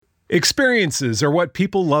Experiences are what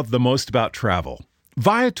people love the most about travel.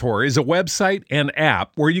 Viator is a website and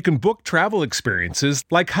app where you can book travel experiences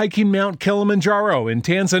like hiking Mount Kilimanjaro in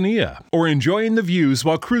Tanzania or enjoying the views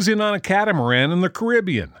while cruising on a catamaran in the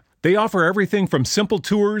Caribbean. They offer everything from simple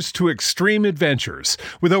tours to extreme adventures.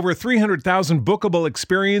 With over 300,000 bookable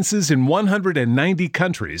experiences in 190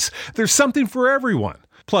 countries, there's something for everyone.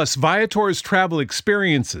 Plus, Viator's travel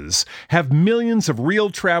experiences have millions of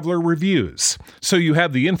real traveler reviews, so you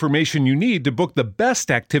have the information you need to book the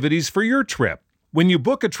best activities for your trip. When you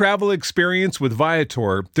book a travel experience with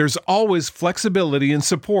Viator, there's always flexibility and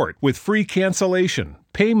support with free cancellation,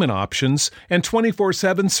 payment options, and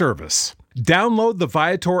 24/7 service. Download the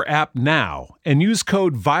Viator app now and use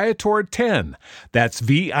code Viator10. That's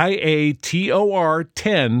Viator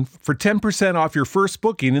 10 for 10% off your first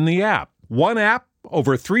booking in the app. One app,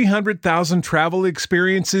 over 300,000 travel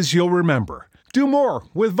experiences you'll remember. Do more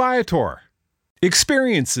with Viator.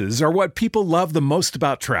 Experiences are what people love the most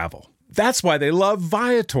about travel. That's why they love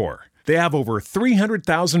Viator. They have over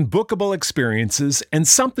 300,000 bookable experiences and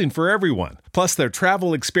something for everyone. Plus, their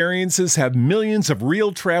travel experiences have millions of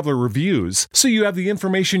real traveler reviews, so you have the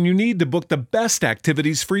information you need to book the best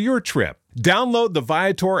activities for your trip. Download the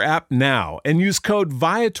Viator app now and use code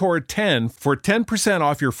Viator10 for 10%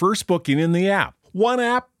 off your first booking in the app. One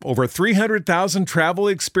app, over 300,000 travel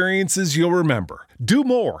experiences you'll remember. Do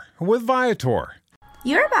more with Viator.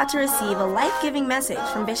 You're about to receive a life-giving message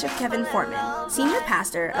from Bishop Kevin Fortman, Senior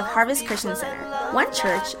Pastor of Harvest Christian Center, one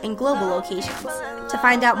church in global locations. To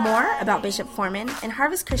find out more about Bishop Fortman and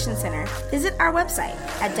Harvest Christian Center, visit our website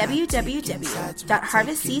at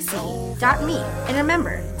www.harvestcc.me. And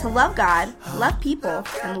remember to love God, love people,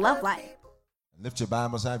 and love life. Lift your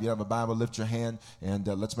Bibles high. If you have a Bible, lift your hand, and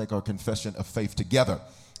let's make our confession of faith together.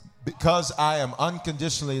 Because I am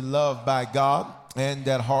unconditionally loved by God and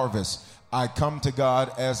at Harvest, I come to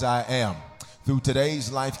God as I am. Through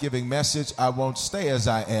today's life-giving message, I won't stay as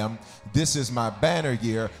I am. This is my banner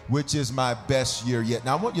year, which is my best year yet.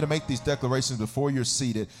 Now, I want you to make these declarations before you're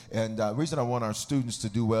seated. And the reason I want our students to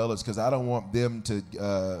do well is because I don't want them to,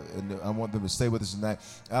 and I want them to stay with us tonight.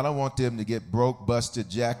 I don't want them to get broke, busted,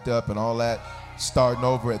 jacked up, and all that, starting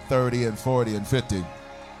over at 30 and 40 and 50.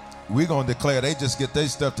 We're going to declare they just get their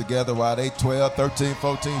stuff together while they 12, 13,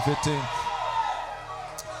 14, 15.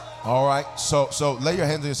 All right, so lay your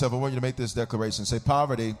hands on yourself. I want you to make this declaration. Say,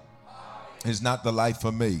 poverty is not the life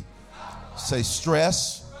for me. Say,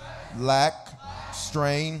 stress, lack,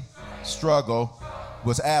 strain, struggle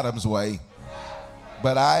was Adam's way,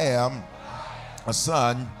 but I am a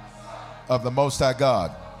son of the Most High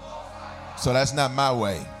God. So that's not my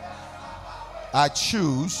way. I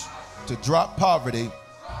choose to drop poverty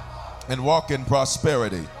and walk in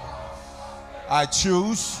prosperity. I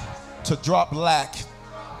choose to drop lack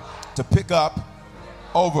to pick up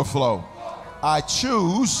overflow. I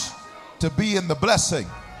choose to be in the blessing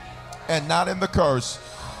and not in the curse.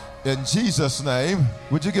 In Jesus' name,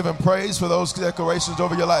 would you give him praise for those declarations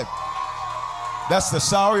over your life? That's the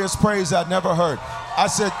sorriest praise I've never heard. I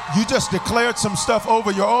said, you just declared some stuff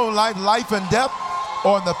over your own life and death,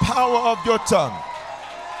 on the power of your tongue.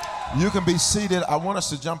 You can be seated. I want us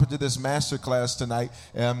to jump into this master class tonight.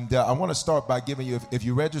 And I want to start by giving you, if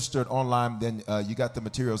you registered online, then you got the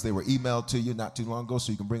materials. They were emailed to you not too long ago,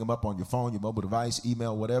 so you can bring them up on your phone, your mobile device,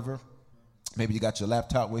 email, whatever. Maybe you got your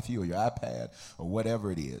laptop with you or your iPad or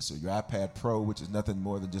whatever it is. So your iPad Pro, which is nothing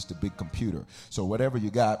more than just a big computer. So whatever you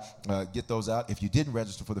got, get those out. If you didn't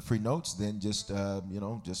register for the free notes, then just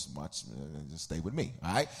watch, just stay with me.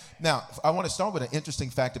 All right. Now, I want to start with an interesting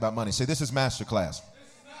fact about money. Say, this is master class.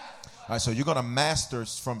 All right, so you're going to master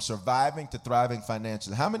from surviving to thriving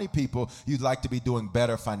financially. How many people you'd like to be doing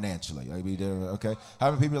better financially? Okay. How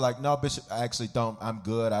many people are like, no, Bishop, I actually don't. I'm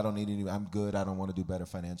good. I don't need any. I'm good. I don't want to do better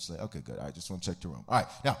financially. Okay, good. I just want to check the room. All right.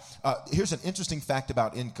 Now, here's an interesting fact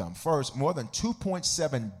about income. First, more than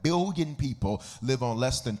 2.7 billion people live on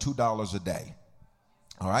less than $2 a day.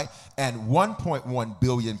 All right. And 1.1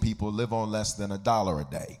 billion people live on less than $1 a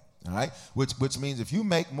day. All right, which means if you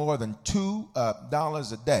make more than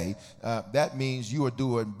 $2 a day, that means you are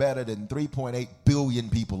doing better than 3.8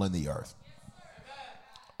 billion people in the earth.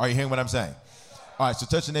 Are you hearing what I'm saying? All right, so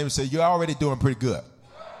touch your neighbor and say, you're already doing pretty good.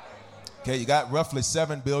 Okay, you got roughly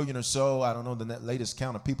 7 billion or so. I don't know the latest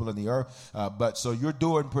count of people in the earth, but so you're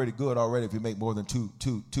doing pretty good already if you make more than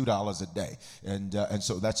 $2 a day, and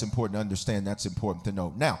so that's important to understand. That's important to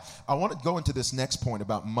know. Now, I want to go into this next point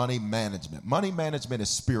about money management. Money management is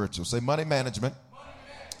spiritual. Say, money management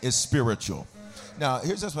is spiritual. Now,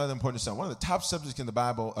 here's just what's important to say. One of the top subjects in the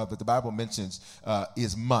Bible that the Bible mentions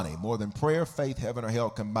is money, more than prayer, faith, heaven, or hell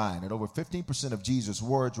combined. And over 15% of Jesus'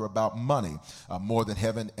 words were about money, more than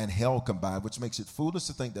heaven and hell combined, which makes it foolish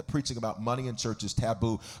to think that preaching about money in church is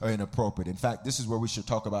taboo or inappropriate. In fact, this is where we should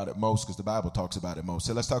talk about it most because the Bible talks about it most.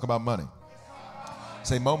 So let's talk about money.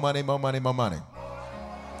 Say more money, more money, more money.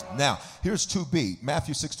 Now, here's 2B,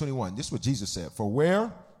 Matthew 6:21. This is what Jesus said. For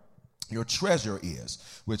where your treasure is,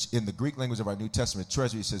 which in the Greek language of our New Testament,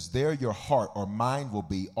 treasure, he says, there your heart or mind will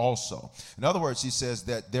be also. In other words, he says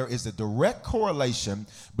that there is a direct correlation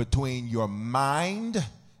between your mind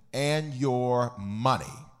and your money.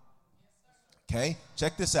 Okay,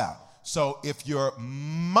 check this out. So if your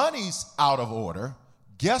money's out of order,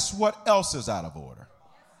 guess what else is out of order?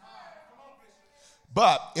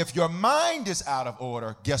 But if your mind is out of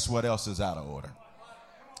order, guess what else is out of order?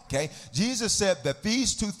 Okay? Jesus said that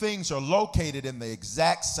these two things are located in the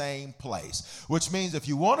exact same place, which means if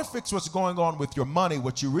you want to fix what's going on with your money,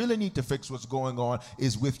 what you really need to fix what's going on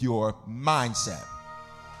is with your mindset.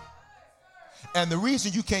 And the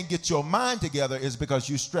reason you can't get your mind together is because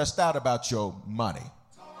you're stressed out about your money.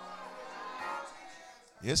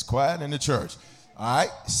 It's quiet in the church. All right,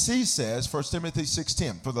 C says, 1 Timothy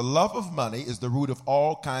 6:10, for the love of money is the root of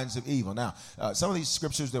all kinds of evil. Now, some of these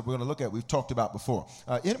scriptures that we're going to look at, we've talked about before.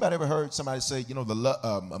 Anybody ever heard somebody say, you know,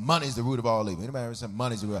 money is the root of all evil? Anybody ever said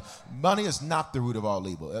money is the root? Money is not the root of all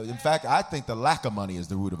evil. In fact, I think the lack of money is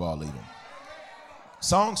the root of all evil.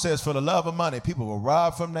 Song says, for the love of money, people will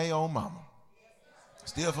rob from their own mama.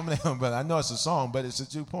 Steal from them, but I know it's a song, but it's a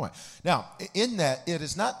true point. Now, in that, it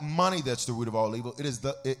is not money that's the root of all evil. It is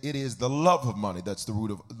the love of money that's the root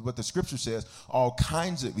of what the scripture says, all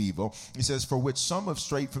kinds of evil. He says, for which some have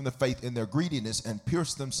strayed from the faith in their greediness and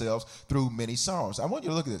pierced themselves through many sorrows. I want you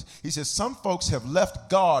to look at this. He says, some folks have left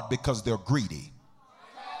God because they're greedy.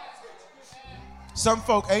 Some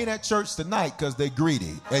folk ain't at church tonight because they're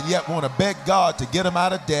greedy and yet want to beg God to get them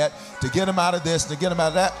out of debt, to get them out of this, to get them out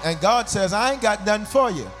of that. And God says, I ain't got nothing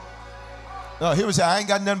for you. No, he would say, I ain't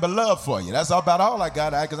got nothing but love for you. That's about all I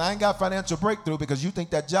got, because I ain't got financial breakthrough because you think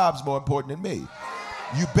that job's more important than me.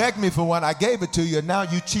 You begged me for one, I gave it to you, and now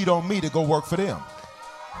you cheat on me to go work for them.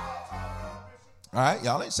 All right,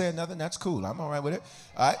 y'all ain't saying nothing. That's cool. I'm all right with it.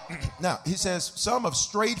 All right. Now, he says, some have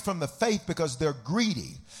strayed from the faith because they're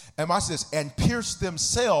greedy. And watch this, and pierced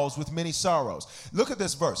themselves with many sorrows. Look at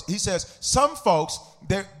this verse. He says, some folks,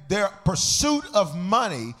 their pursuit of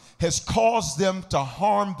money has caused them to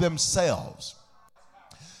harm themselves.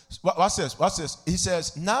 Watch this, watch this. He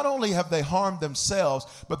says, not only have they harmed themselves,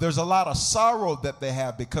 but there's a lot of sorrow that they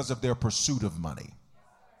have because of their pursuit of money.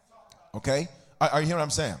 Okay? Are you hearing what I'm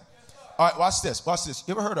saying? All right, watch this, watch this.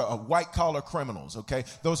 You ever heard of white-collar criminals, okay?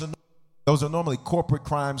 Those are normally corporate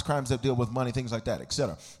crimes that deal with money, things like that,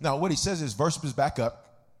 etc. Now, what he says is, verse is back up.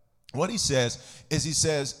 What he says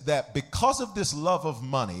that because of this love of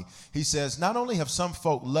money, he says, not only have some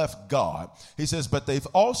folk left God, he says, but they've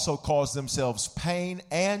also caused themselves pain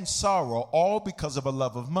and sorrow, all because of a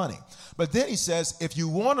love of money. But then he says, if you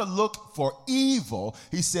want to look for evil,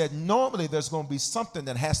 he said, normally there's going to be something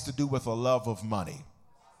that has to do with a love of money.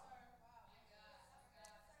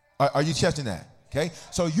 Are you catching that? Okay,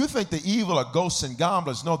 so you think the evil are ghosts and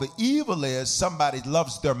gamblers. No, the evil is somebody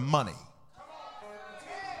loves their money.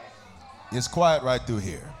 It's quiet right through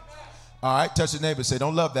here. All right, touch your neighbor and say,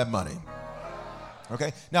 don't love that money.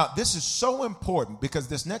 Okay, now this is so important because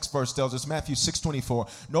this next verse tells us, Matthew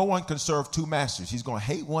 6:24, no one can serve two masters. He's going to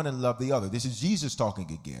hate one and love the other. This is Jesus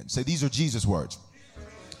talking again. Say, these are Jesus' words.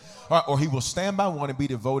 Or he will stand by one and be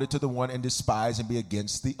devoted to the one and despise and be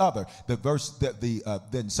against the other. The verse,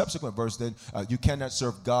 then subsequent verse, you cannot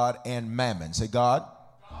serve God and mammon. Say God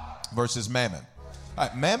versus mammon. All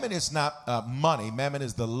right, mammon is not money. Mammon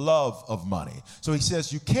is the love of money. So he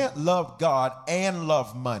says you can't love God and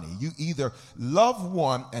love money. You either love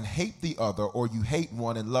one and hate the other, or you hate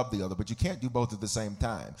one and love the other, but you can't do both at the same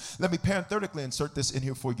time. Let me parenthetically insert this in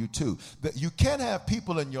here for you too. That you can't have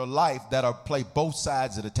people in your life that play both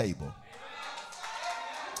sides of the table.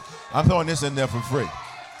 I'm throwing this in there for free.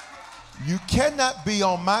 You cannot be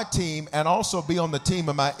on my team and also be on the team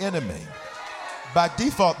of my enemy. By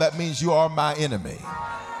default, that means you are my enemy.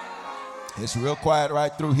 It's real quiet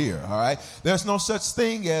right through here, all right? There's no such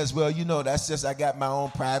thing as, well, you know, that's just I got my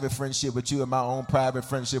own private friendship with you and my own private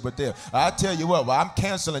friendship with them. I tell you what, well, I'm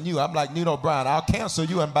canceling you. I'm like Nino Brown. I'll cancel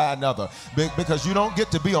you and buy another because you don't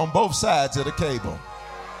get to be on both sides of the cable.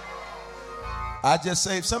 I just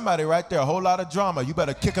saved somebody right there. A whole lot of drama. You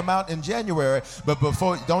better kick them out in January, but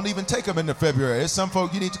don't even take them into February. There's some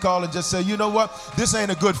folk you need to call and just say, you know what? This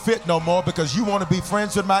ain't a good fit no more because you want to be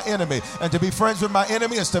friends with my enemy. And to be friends with my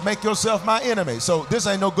enemy is to make yourself my enemy. So this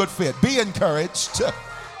ain't no good fit. Be encouraged.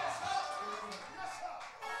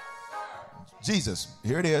 Jesus,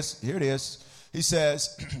 here it is. He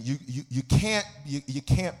says, you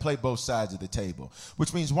can't play both sides of the table,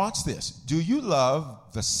 which means, watch this. Do you love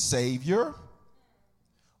the Savior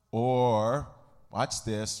or, watch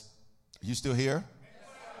this, are you still here?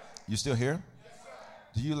 You still here?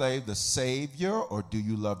 Do you love the Savior or do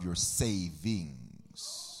you love your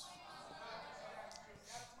savings?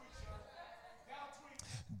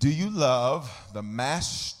 Do you love the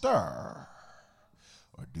master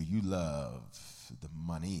or do you love the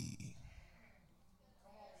money?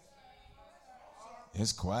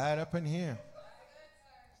 It's quiet up in here.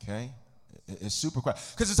 Okay? It's super quiet.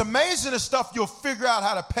 Because it's amazing the stuff you'll figure out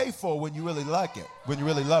how to pay for when you really like it, when you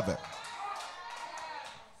really love it.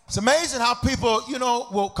 It's amazing how people,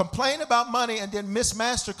 will complain about money and then miss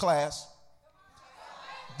master class,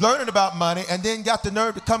 learning about money, and then got the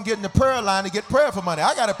nerve to come get in the prayer line to get prayer for money.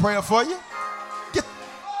 I got a prayer for you.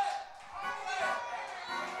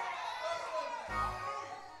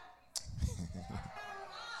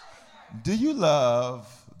 Do you love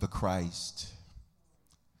the Christ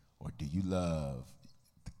or do you love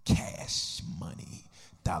the cash money,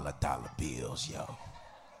 dollar bills, yo?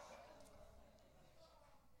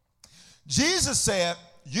 Jesus said,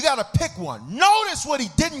 you got to pick one. Notice what he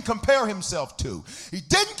didn't compare himself to. He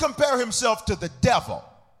didn't compare himself to the devil.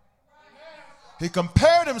 He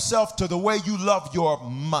compared himself to the way you love your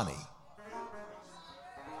money.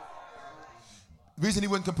 The reason he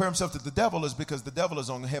wouldn't compare himself to the devil is because the devil is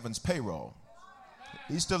on heaven's payroll.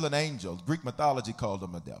 He's still an angel. Greek mythology called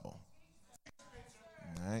him a devil.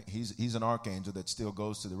 All right? He's an archangel that still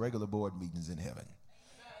goes to the regular board meetings in heaven.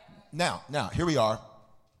 Now, here we are.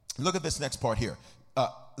 Look at this next part here.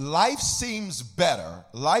 Life seems better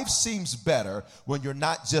when you're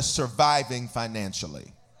not just surviving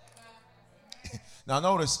financially. Now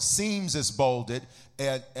notice, seems is bolded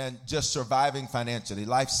and just surviving financially.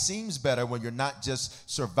 Life seems better when you're not just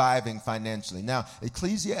surviving financially. Now,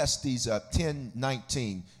 Ecclesiastes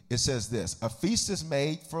 10:19, it says this: a feast is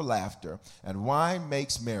made for laughter and wine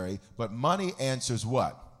makes merry, but money answers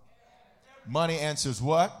what? Money answers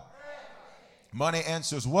what? Money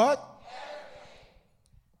answers what?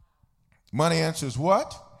 Money answers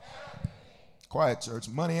what? Quiet, church.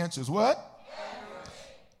 Money answers what?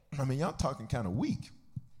 I mean, y'all talking kind of weak.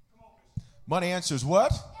 Money answers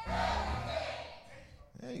what?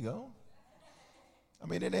 There you go. I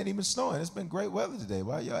mean, it ain't even snowing. It's been great weather today.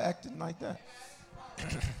 Why are y'all acting like that?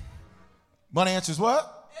 Money answers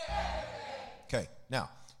what? Okay, now,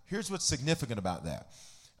 here's what's significant about that.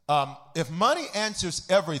 If money answers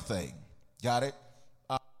everything, got it?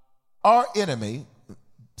 Our enemy,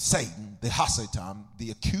 Satan, the Hasatan,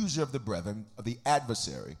 the accuser of the brethren, the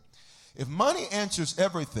adversary, if money answers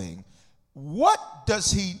everything, what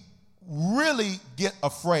does he really get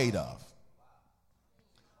afraid of?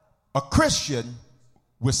 A Christian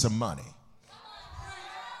with some money.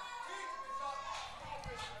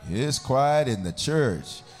 It's quiet in the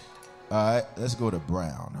church. All right, let's go to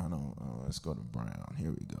Brown. Let's go to Brown.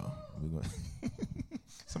 Here we go.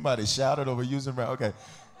 Somebody shouted over using Brown. Okay.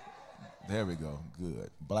 There we go.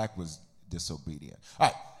 Good. Black was disobedient. All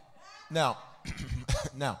right.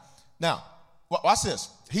 Now, watch this.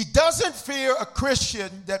 He doesn't fear a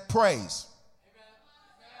Christian that prays.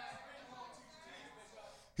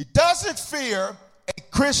 He doesn't fear a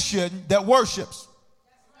Christian that worships.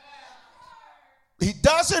 He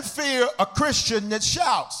doesn't fear a Christian that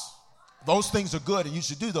shouts. Those things are good and you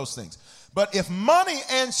should do those things. But if money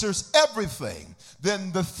answers everything,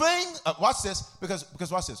 then the thing, watch this, because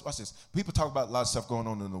watch this. People talk about a lot of stuff going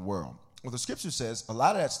on in the world. Well, the scripture says a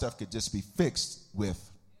lot of that stuff could just be fixed with.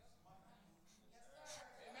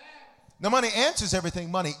 Now, money answers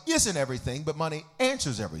everything. Money isn't everything, but money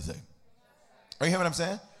answers everything. Are you hearing what I'm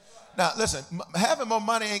saying? Now, listen, having more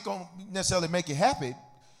money ain't going to necessarily make you happy,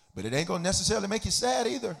 but it ain't going to necessarily make you sad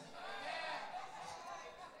either.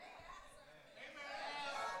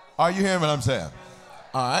 Are you hearing what I'm saying?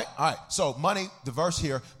 All right. So money, the verse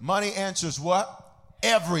here, money answers what?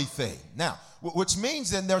 Everything. Now, which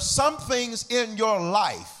means then there's some things in your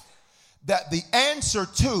life that the answer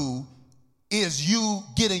to is you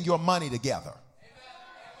getting your money together.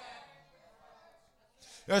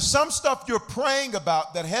 There's some stuff you're praying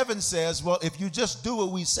about that heaven says, well, if you just do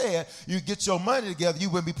what we said, you get your money together, you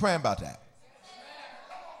wouldn't be praying about that.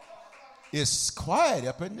 It's quiet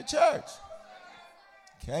up in the church.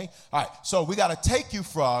 Okay? All right, so we got to take you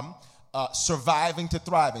from surviving to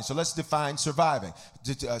thriving. So let's define surviving.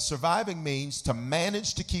 Surviving means to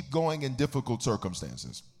manage to keep going in difficult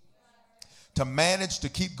circumstances. To manage to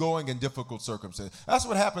keep going in difficult circumstances. That's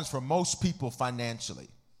what happens for most people financially.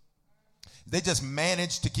 They just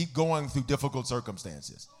manage to keep going through difficult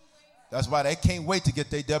circumstances. That's why they can't wait to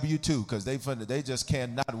get their W-2, because they just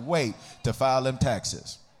cannot wait to file them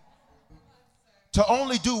taxes. To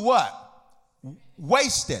only do what?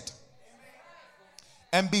 Waste it.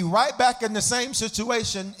 And be right back in the same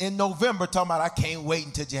situation in November talking about, I can't wait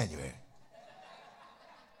until January.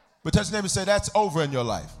 But touch your neighbor and say, that's over in your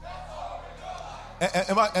life.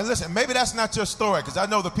 And listen, maybe that's not your story, because I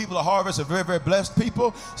know the people of Harvest are very, very blessed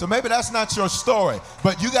people. So maybe that's not your story.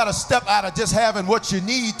 But you got to step out of just having what you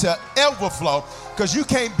need to overflow, because you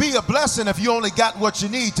can't be a blessing if you only got what you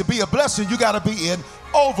need. To be a blessing, you got to be in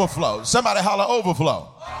overflow. Somebody holler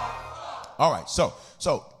overflow. All right, so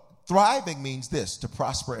thriving means this, to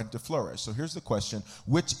prosper and to flourish. So here's the question,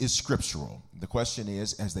 which is scriptural? The question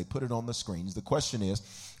is, as they put it on the screens, the question is,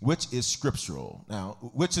 which is scriptural? Now,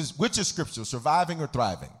 which is scriptural, surviving or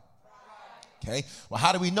thriving? Okay, well,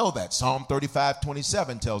 how do we know that? Psalm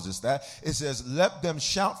 35:27 tells us that. It says, let them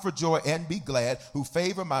shout for joy and be glad who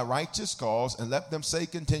favor my righteous cause, and let them say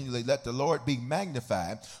continually, let the Lord be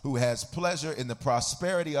magnified who has pleasure in the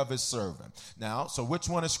prosperity of his servant. Now, so which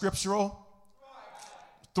one is scriptural?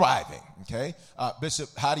 Thriving, okay? Bishop,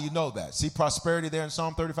 how do you know that? See prosperity there in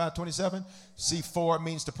Psalm 35:27? See, for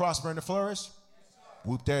means to prosper and to flourish?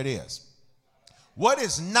 Whoop, there it is. What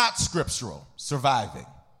is not scriptural? Surviving.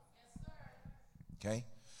 Okay?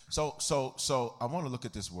 So I want to look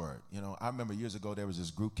at this word. You know, I remember years ago there was this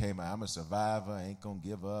group came out, I'm a survivor, I ain't going to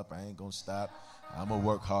give up, I ain't going to stop, I'm going to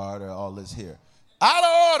work harder, all this here. Out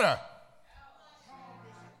of order!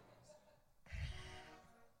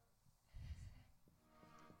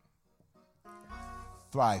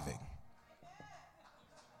 Thriving.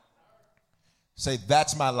 Say,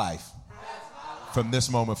 that's my life from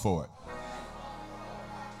this moment forward.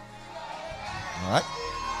 All right?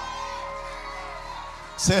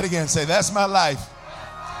 Say it again. Say, that's my life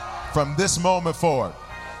from this moment forward.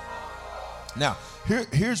 Now,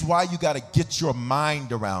 here's why you got to get your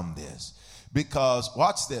mind around this. Because,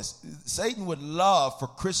 watch this, Satan would love for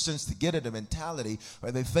Christians to get in a mentality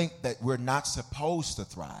where they think that we're not supposed to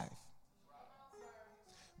thrive.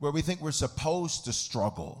 Where we think we're supposed to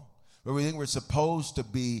struggle, where we think we're supposed to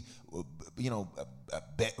be,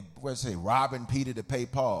 robbing Peter to pay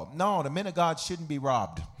Paul. No, the men of God shouldn't be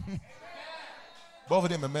robbed. Both of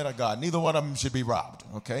them are men of God. Neither one of them should be robbed,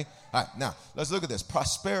 okay? All right, now, let's look at this.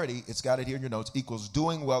 Prosperity, it's got it here in your notes, equals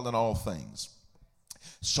doing well in all things.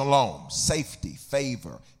 Shalom, safety,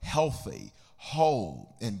 favor, healthy,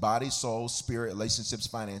 whole in body, soul, spirit, relationships,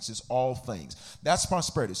 finances, all things. That's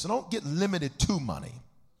prosperity. So don't get limited to money.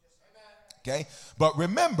 Okay, but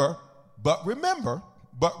remember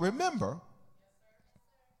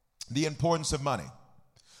the importance of money.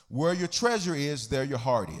 Where your treasure is, there your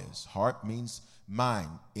heart is. Heart means mind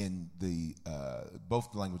in the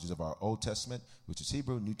both the languages of our Old Testament, which is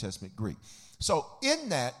Hebrew, New Testament, Greek. So in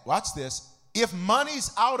that, watch this, if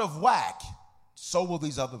money's out of whack, so will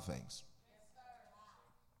these other things.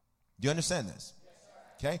 Do you understand this?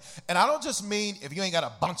 Okay? And I don't just mean if you ain't got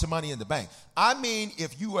a bunch of money in the bank. I mean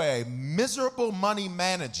if you are a miserable money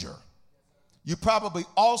manager, you probably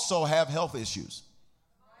also have health issues.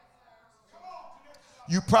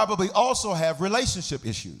 You probably also have relationship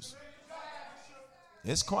issues.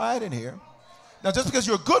 It's quiet in here. Now, just because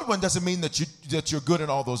you're a good one doesn't mean that you're good in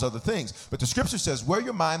all those other things. But the scripture says, where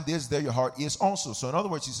your mind is, there your heart is also. So in other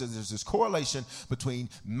words, he says there's this correlation between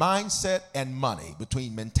mindset and money,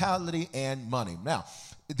 between mentality and money. Now,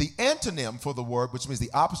 the antonym for the word, which means the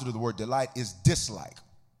opposite of the word delight, is dislike.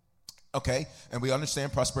 Okay? And we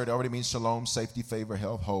understand prosperity already means shalom, safety, favor,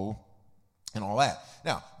 health, whole, and all that.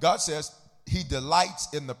 Now, God says he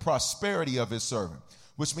delights in the prosperity of his servant,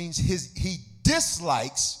 which means he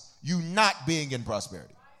dislikes you not being in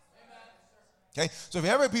prosperity. Okay? So if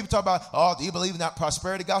you ever hear people talk about, oh, do you believe in that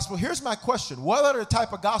prosperity gospel? Here's my question. What other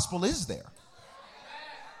type of gospel is there?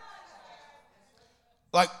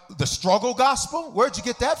 Like the struggle gospel? Where'd you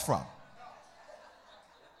get that from?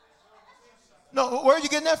 No, where are you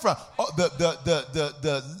getting that from? Oh,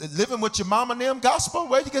 the living with your mama and them gospel?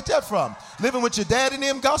 Where'd you get that from? Living with your dad and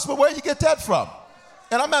them gospel? Where'd you get that from?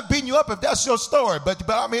 And I'm not beating you up if that's your story, but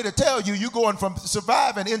I'm here to tell you, you're going from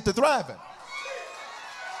surviving into thriving.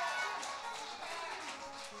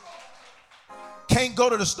 Can't go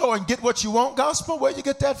to the store and get what you want gospel? Where'd you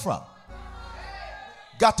get that from?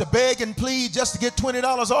 got to beg and plead just to get $20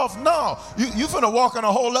 off. No, you finna walk in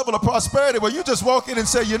a whole level of prosperity where you just walk in and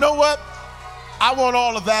say, you know what? I want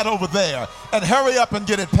all of that over there, and hurry up and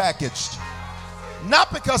get it packaged.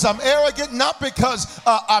 Not because I'm arrogant, not because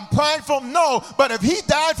I'm prideful, no, but if he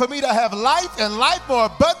died for me to have life and life more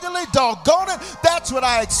abundantly, doggone it, that's what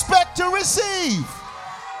I expect to receive.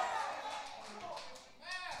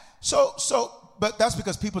 But that's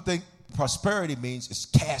because people think prosperity means it's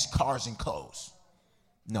cash, cars, and clothes.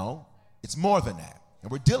 No, it's more than that.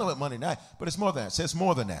 And we're dealing with money now, but it's more than that. Say it's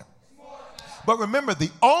more than that. But remember,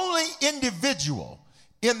 the only individual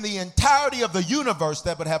in the entirety of the universe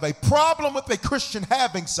that would have a problem with a Christian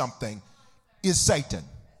having something is Satan.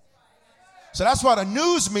 So that's why the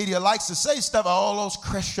news media likes to say stuff, all those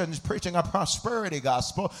Christians preaching a prosperity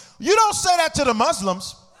gospel. You don't say that to the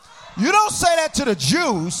Muslims. You don't say that to the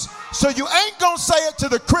Jews. So you ain't going to say it to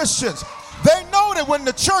the Christians. They know that when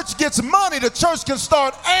the church gets money, the church can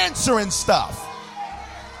start answering stuff.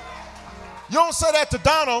 You don't say that to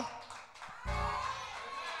Donald.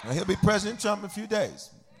 Now, he'll be President Trump in a few days.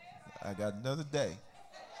 I got another day.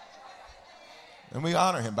 And we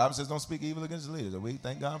honor him. Bible says don't speak evil against the leaders. We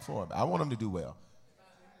thank God for him. I want him to do well.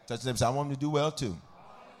 Touch them, say, I want him to do well too.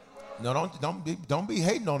 No, don't be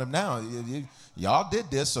hating on him now. Y'all did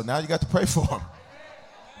this, so now you got to pray for him.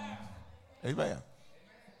 Amen.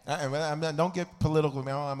 Don't get political.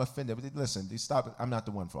 Man, I'm offended. But listen, stop it. I'm not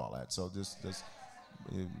the one for all that. So just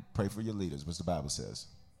pray for your leaders, what the Bible says.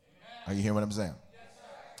 Are you hearing what I'm saying?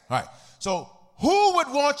 All right. So who would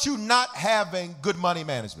want you not having good money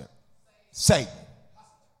management? Satan.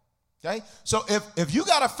 Okay? So if you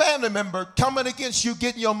got a family member coming against you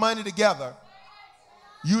getting your money together,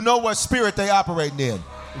 you know what spirit they operating in.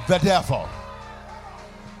 The devil.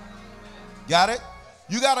 Got it?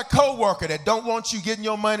 You got a coworker that don't want you getting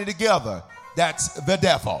your money together. That's the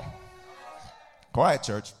devil. Quiet,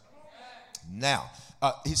 church. Now,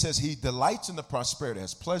 he says he delights in the prosperity,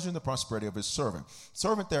 has pleasure in the prosperity of his servant.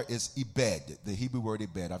 Servant there is ibed, the Hebrew word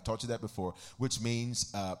ibed. I've taught you that before, which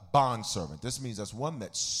means bond servant. This means that's one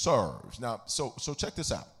that serves. Now, so check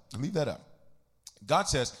this out. Leave that up. God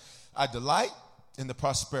says, I delight in the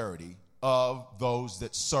prosperity of those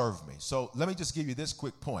that serve me. So let me just give you this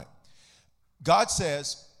quick point. God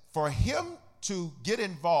says, for him to get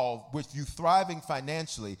involved with you thriving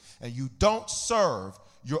financially and you don't serve,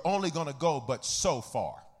 you're only going to go but so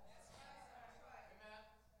far.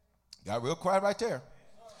 Got real quiet right there.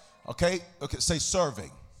 Okay, say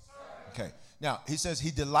serving. Okay, now he says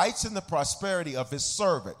he delights in the prosperity of his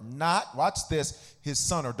servant, not, watch this, his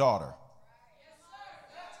son or daughter.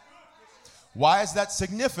 Why is that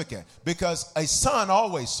significant? Because a son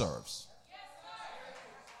always serves.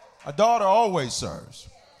 A daughter always serves.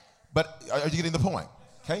 But are you getting the point?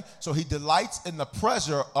 Okay, so he delights in the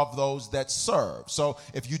pleasure of those that serve. So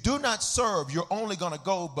if you do not serve, you're only going to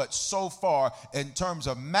go but so far in terms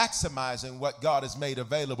of maximizing what God has made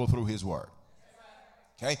available through his word.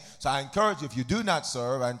 Okay, so I encourage you, if you do not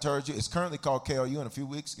serve, I encourage you, it's currently called KLU. In a couple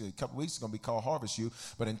weeks, it's going to be called Harvest U.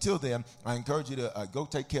 But until then, I encourage you to go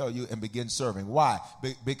take KLU and begin serving. Why?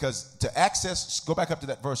 Because to access, go back up to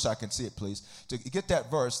that verse so I can see it, please. To get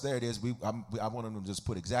that verse, there it is. I want them to just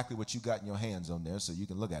put exactly what you got in your hands on there so you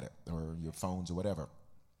can look at it, or your phones or whatever.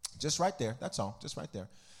 Just right there. That's all. Just right there.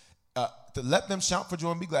 To let them shout for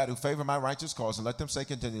joy and be glad who favor my righteous cause, and let them say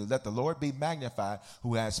continually, let the Lord be magnified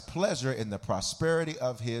who has pleasure in the prosperity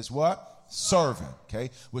of his what? Servant. Okay,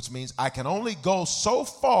 which means I can only go so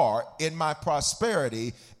far in my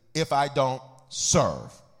prosperity if I don't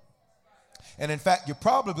serve. And in fact, you're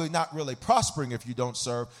probably not really prospering if you don't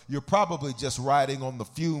serve. You're probably just riding on the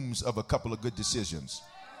fumes of a couple of good decisions.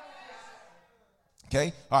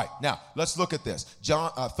 Okay, all right, now let's look at this.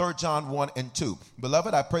 3 John 1 and 2.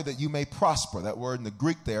 Beloved, I pray that you may prosper. That word in the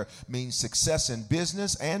Greek there means success in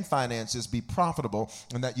business and finances, be profitable,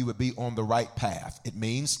 and that you would be on the right path. It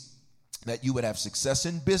means that you would have success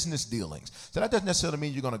in business dealings. So that doesn't necessarily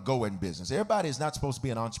mean you're going to go in business. Everybody is not supposed to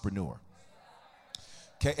be an entrepreneur.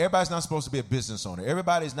 Okay, everybody's not supposed to be a business owner.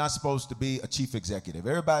 Everybody's not supposed to be a chief executive.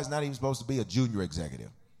 Everybody's not even supposed to be a junior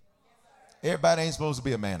executive. Everybody ain't supposed to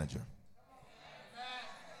be a manager.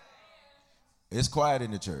 It's quiet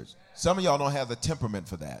in the church. Some of y'all don't have the temperament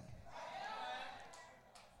for that.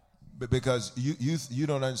 But because you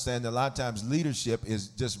don't understand that a lot of times leadership is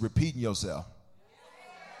just repeating yourself.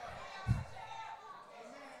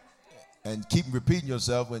 And keep repeating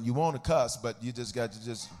yourself when you want to cuss, but you just got to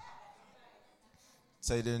just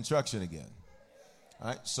say the instruction again.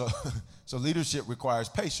 All right? So leadership requires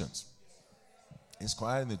patience. It's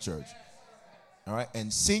quiet in the church. All right?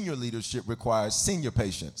 And senior leadership requires senior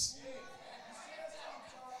patience.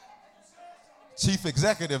 Chief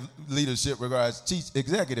executive leadership regards chief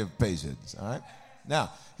executive patience. All right.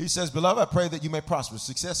 Now, he says, beloved, I pray that you may prosper.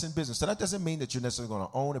 Success in business. So that doesn't mean that you're necessarily going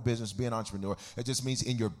to own a business, be an entrepreneur. It just means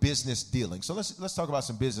in your business dealings. So let's talk about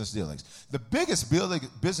some business dealings. The biggest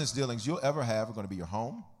business dealings you'll ever have are going to be your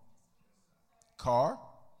home, car.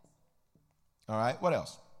 All right. What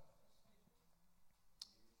else?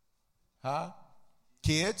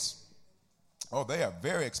 Kids. Oh, they are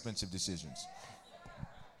very expensive decisions.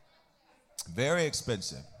 Very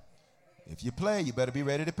expensive. If you play, you better be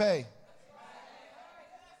ready to pay.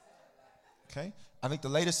 Okay? I think the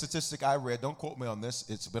latest statistic I read, don't quote me on this,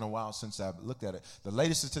 it's been a while since I've looked at it. The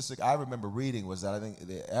latest statistic I remember reading was that I think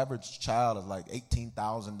the average child is like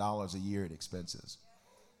 $18,000 a year in expenses.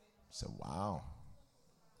 I said, wow.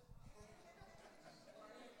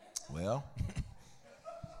 Well,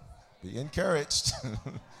 be encouraged.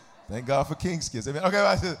 Thank God for King's Kids. Amen.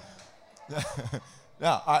 Okay,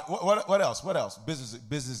 now, all right, what else? What else?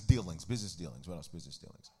 Business dealings. What else? Business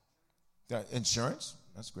dealings. Insurance.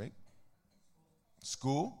 That's great.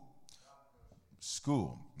 School.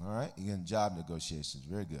 All right. Again, job negotiations.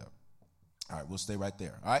 Very good. All right, we'll stay right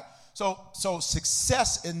there. All right. So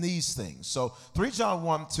success in these things. So 3 John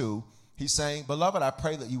 1:2, he's saying, beloved, I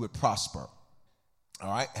pray that you would prosper. All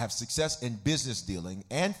right. Have success in business dealing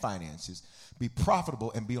and finances. Be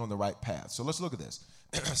profitable and be on the right path. So let's look at this.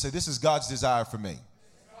 Say, this is God's desire for me.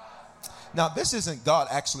 Now, this isn't God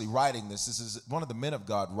actually writing this. This is one of the men of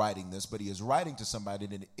God writing this, but he is writing to somebody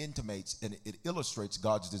and it intimates and it illustrates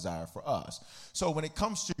God's desire for us. So when it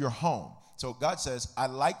comes to your home, so God says, I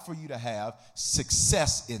like for you to have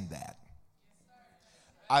success in that.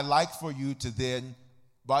 I like for you to then,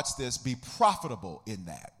 watch this, be profitable in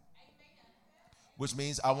that. Which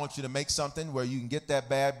means I want you to make something where you can get that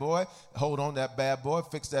bad boy, hold on that bad boy,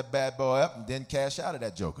 fix that bad boy up, and then cash out of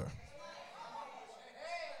that joker.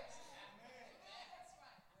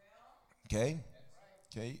 Okay?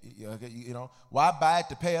 You know, why buy it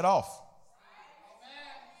to pay it off?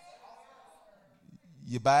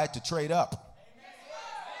 You buy it to trade up.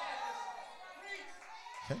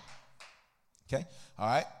 Okay? All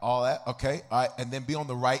right, all that, okay, all right, and then be on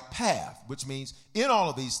the right path, which means in all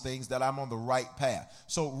of these things that I'm on the right path.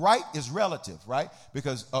 So right is relative, right?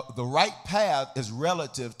 Because the right path is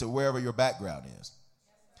relative to wherever your background is.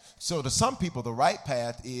 So to some people, the right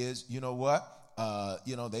path is, you know what,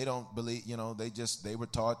 they don't believe, they were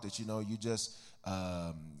taught that, you just,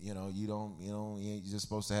 you're just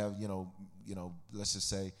supposed to have, let's just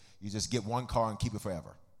say you just get one car and keep it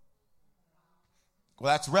forever.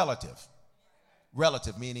 Well, that's relative.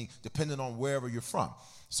 Relative, meaning depending on wherever you're from.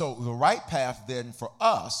 So the right path then for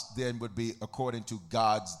us then would be according to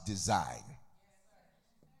God's design.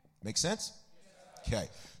 Make sense? Okay.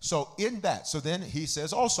 So in that, so then he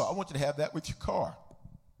says also, I want you to have that with your car.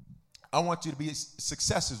 I want you to be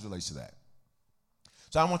success as relates to that.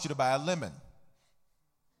 So I want you to buy a lemon.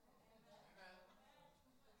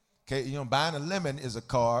 Okay, buying a lemon is a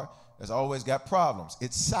car that's always got problems.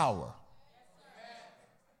 It's sour.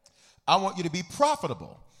 I want you to be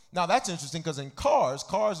profitable. Now that's interesting because in cars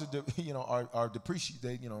are depreciate.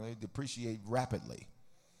 They depreciate rapidly.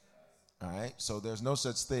 All right, so there's no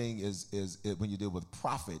such thing as when you deal with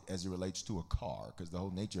profit as it relates to a car, because the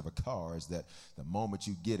whole nature of a car is that the moment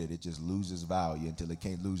you get it, it just loses value until it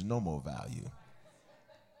can't lose no more value.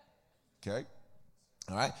 Okay.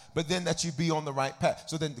 All right, but then that you be on the right path.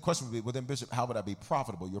 So then the question would be, well then, Bishop, how would I be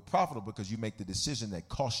profitable? You're profitable because you make the decision that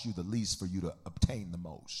costs you the least for you to obtain the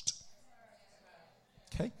most.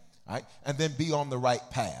 Okay, all right, and then be on the right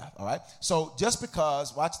path, all right? So just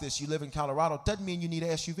because, watch this, you live in Colorado doesn't mean you need an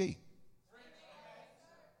SUV.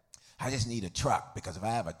 I just need a truck because if I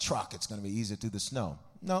have a truck, it's going to be easier through the snow.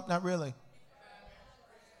 No, not really.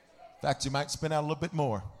 In fact, you might spend out a little bit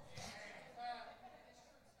more.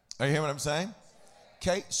 Are you hearing what I'm saying?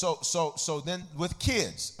 Okay, so then with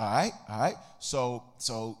kids, all right, so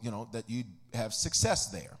that you have success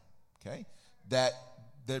there, okay, that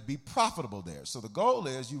they'd be profitable there. So the goal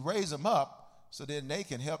is you raise them up so then they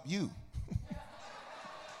can help you.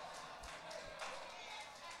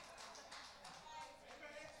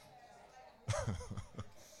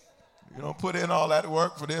 You don't put in all that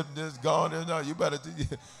work for them just gone. No, you better.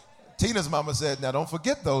 Tina's mama said, now don't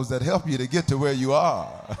forget those that help you to get to where you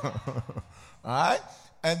are. All right?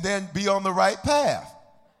 And then be on the right path.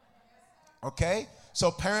 Okay?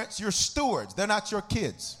 So parents, you're stewards. They're not your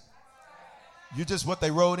kids. You're just what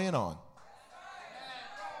they rode in on.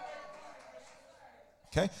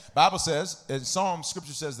 Okay? Bible says, in Psalm,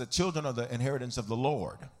 Scripture says that children are the inheritance of the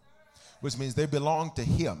Lord, which means they belong to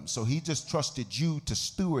him. So he just trusted you to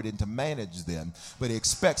steward and to manage them, but he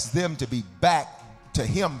expects them to be back to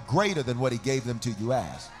him greater than what he gave them till you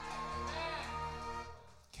ask.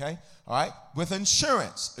 Okay? All right? With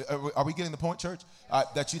insurance, are we getting the point, church?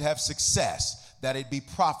 That you'd have success, that it'd be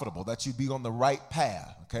profitable, that you'd be on the right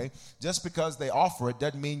path. Okay? Just because they offer it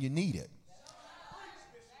doesn't mean you need it.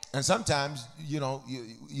 And sometimes,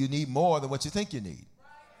 you need more than what you think you need.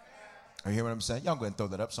 Are you hearing what I'm saying? Y'all go ahead and throw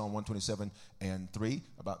that up. Psalm 127:3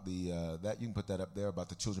 about that. You can put that up there about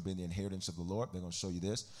the children being the inheritance of the Lord. They're going to show you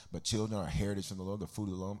this. But children are a heritage from the Lord. The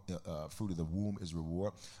fruit of the womb is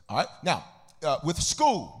reward. All right. Now, with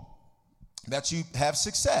school, that you have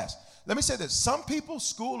success. Let me say this. Some people,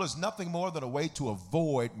 school is nothing more than a way to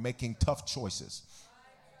avoid making tough choices.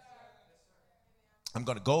 I'm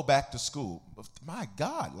going to go back to school. My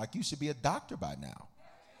God, like you should be a doctor by now.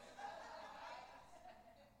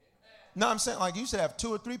 No, I'm saying like you should have 2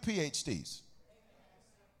 or 3 PhDs.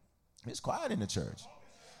 It's quiet in the church.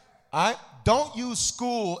 All right? Don't use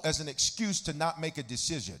school as an excuse to not make a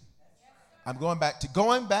decision. I'm going back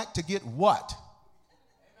to get what?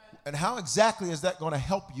 And how exactly is that going to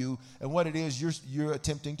help you and what it is you're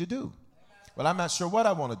attempting to do? Well, I'm not sure what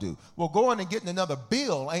I want to do. Well, going and getting another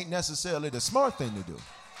bill ain't necessarily the smart thing to do.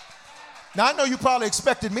 Now, I know you probably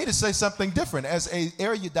expected me to say something different as a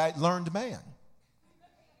erudite, learned man.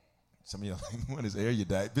 Some of you are like, what is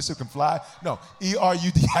erudite? Bishop can fly? No,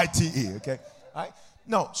 E-R-U-D-I-T-E, okay? All right?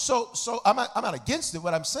 No, so I'm not against it.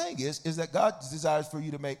 What I'm saying is that God desires for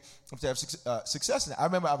you to have success in it. I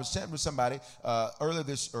remember I was chatting with somebody earlier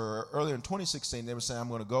in 2016. They were saying, I'm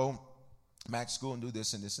going to go back to school and do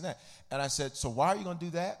this and this and that. And I said, so why are you going to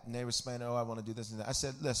do that? And they were saying, I want to do this and that. I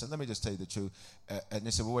said, listen, let me just tell you the truth. And they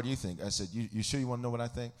said, well, what do you think? I said, you sure you want to know what I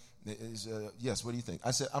think? Yes, what do you think?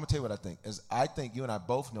 I said, I'm going to tell you what I think. I think you and I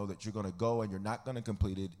both know that you're going to go and you're not going to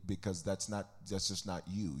complete it because that's just not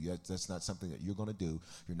you. That's not something that you're going to do.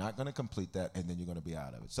 You're not going to complete that, and then you're going to be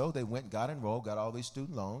out of it. So they went and got enrolled, got all these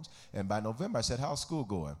student loans, and by November I said, how's school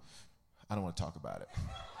going? I don't want to talk about it.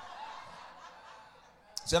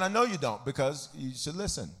 Said, I know you don't because you should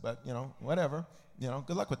listen, but, whatever.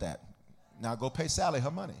 Good luck with that. Now go pay Sally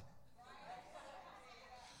her money.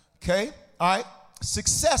 Okay? All right?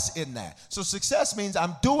 Success in that. So success means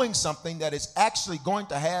I'm doing something that is actually going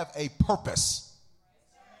to have a purpose.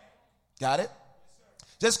 Got it?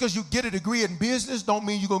 Just because you get a degree in business don't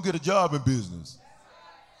mean you're going to get a job in business.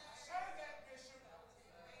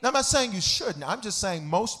 Now, I'm not saying you shouldn't. I'm just saying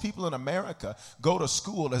most people in America go to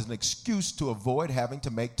school as an excuse to avoid having to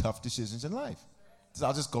make tough decisions in life. So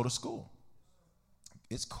I'll just go to school.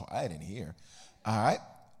 It's quiet in here. All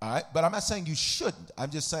right? But I'm not saying you shouldn't. I'm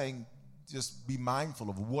just saying just be mindful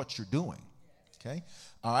of what you're doing. Okay?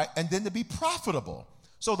 All right? And then to be profitable.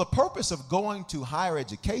 So the purpose of going to higher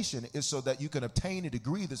education is so that you can obtain a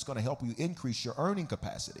degree that's going to help you increase your earning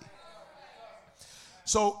capacity.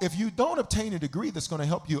 So if you don't obtain a degree that's going to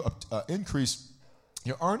help you increase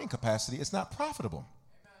your earning capacity, it's not profitable.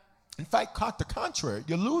 In fact, the contrary,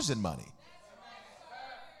 you're losing money.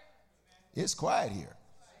 It's quiet here.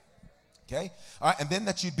 Okay? All right, and then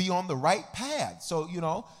that you'd be on the right path. So,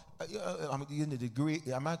 I'm getting a degree.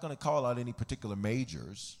 I'm not going to call out any particular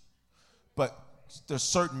majors, but there's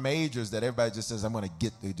certain majors that everybody just says, I'm going to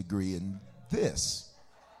get the degree in this.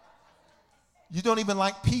 You don't even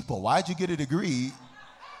like people. Why'd you get a degree?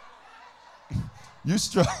 You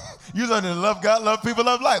learn to love God, love people,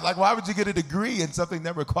 love life. Like, why would you get a degree in something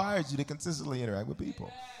that requires you to consistently interact with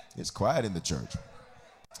people? It's quiet in the church.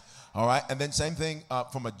 All right, and then same thing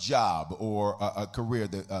from a job or a career.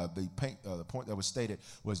 The point that was stated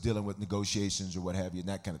was dealing with negotiations or what have you, and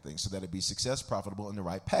that kind of thing, so that it'd be success, profitable, in the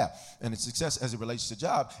right path. And its success as it relates to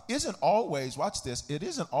job isn't always, watch this, it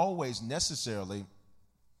isn't always necessarily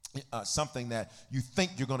something that you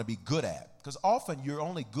think you're going to be good at, because often you're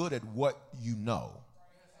only good at what you know.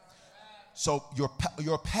 So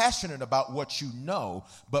you're passionate about what you know,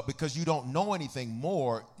 but because you don't know anything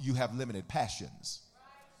more, you have limited passions.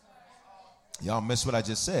 Y'all miss what I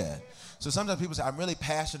just said. So sometimes people say, I'm really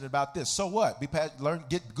passionate about this. So what?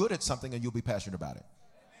 Get good at something and you'll be passionate about it.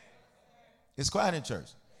 It's quiet in church.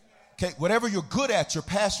 Okay, whatever you're good at, you're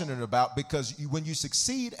passionate about, because when you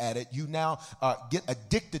succeed at it, you now get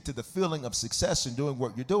addicted to the feeling of success in doing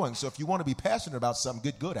what you're doing. So if you want to be passionate about something,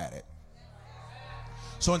 get good at it.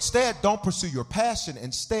 So instead, don't pursue your passion.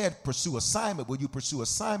 Instead, pursue assignment. When you pursue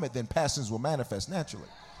assignment, then passions will manifest naturally.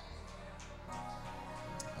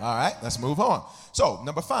 All right, let's move on. So,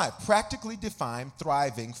 number 5, practically define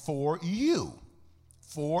thriving for you.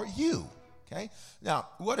 For you. Okay? Now,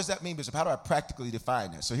 what does that mean, Bishop? How do I practically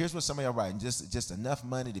define that? So here's what some of y'all are writing. Just enough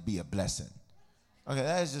money to be a blessing. Okay,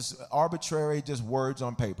 that is just arbitrary, just words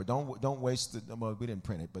on paper. Don't waste well, we didn't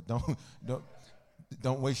print it, but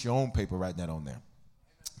don't waste your own paper writing that on there.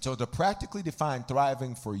 So to practically define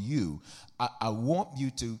thriving for you, I want you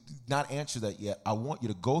to not answer that yet. I want you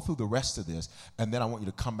to go through the rest of this, and then I want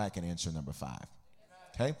you to come back and answer number 5.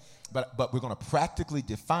 Okay? But we're going to practically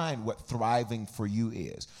define what thriving for you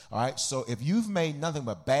is. All right? So if you've made nothing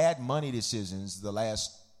but bad money decisions the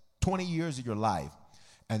last 20 years of your life,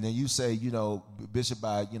 and then you say, Bishop,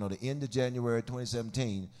 by the end of January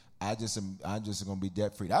 2017, I'm just going to be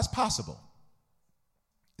debt free. That's possible.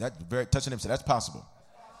 That's very touching him. So that's possible.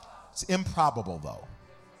 It's improbable, though.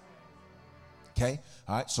 Okay?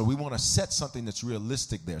 All right, so we want to set something that's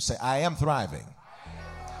realistic there. Say, I am thriving.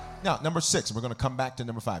 Now, number 6, we're going to come back to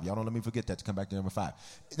number 5. Y'all don't let me forget that to come back to number 5.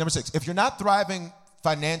 Number 6, if you're not thriving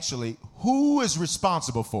financially, who is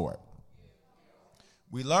responsible for it?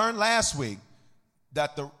 We learned last week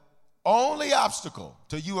that the only obstacle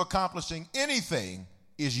to you accomplishing anything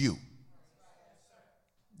is you.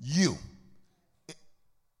 You.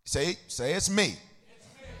 Say it's me.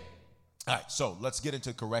 All right, so let's get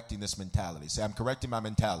into correcting this mentality. Say, I'm correcting my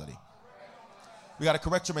mentality. We got to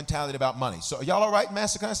correct your mentality about money. So are y'all all right in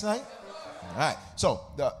Masterclass tonight? All right. So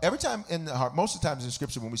every time in the heart, most of the times in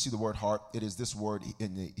Scripture when we see the word heart, it is this word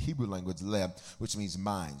in the Hebrew language, leb, which means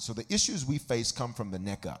mind. So the issues we face come from the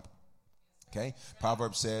neck up. Okay?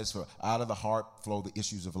 Proverbs says, for out of the heart flow the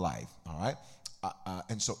issues of life. All right?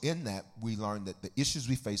 And so in that, we learned that the issues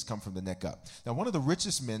we face come from the neck up. Now, one of the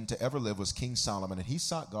richest men to ever live was King Solomon, and he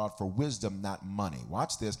sought God for wisdom, not money.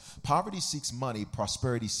 Watch this. Poverty seeks money.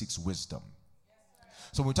 Prosperity seeks wisdom.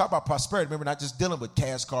 So when we talk about prosperity, remember, we're not just dealing with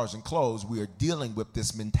cash, cars, and clothes. We are dealing with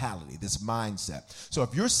this mentality, this mindset. So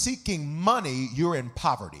if you're seeking money, you're in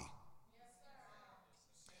poverty.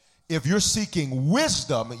 If you're seeking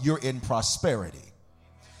wisdom, you're in prosperity.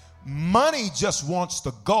 Money just wants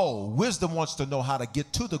the goal. Wisdom wants to know how to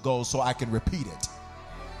get to the goal so I can repeat it.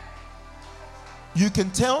 You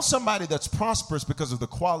can tell somebody that's prosperous because of the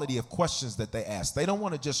quality of questions that they ask. They don't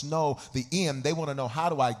want to just know the end. They want to know, how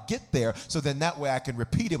do I get there, so then that way I can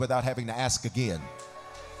repeat it without having to ask again.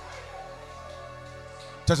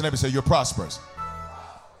 Touch your neighbor and say, you're prosperous.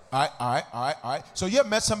 All right. So you ever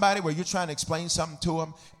met somebody where you're trying to explain something to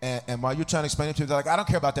them, and while you're trying to explain it to them, they're like, I don't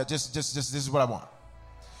care about that. Just this is what I want.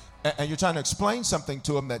 And you're trying to explain something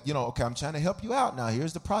to them that, okay, I'm trying to help you out now.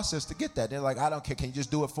 Here's the process to get that. They're like, I don't care. Can you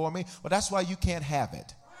just do it for me? Well, that's why you can't have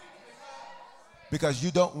it. Because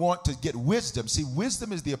you don't want to get wisdom. See,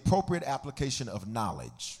 wisdom is the appropriate application of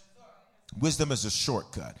knowledge. Wisdom is a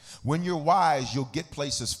shortcut. When you're wise, you'll get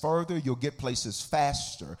places further. You'll get places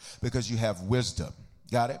faster because you have wisdom.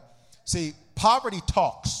 Got it? See, poverty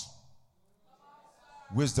talks.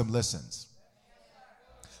 Wisdom listens.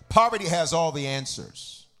 Poverty has all the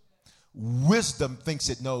answers. Wisdom thinks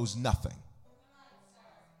it knows nothing.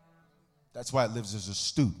 That's why it lives as a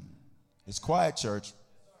student. It's quiet, church.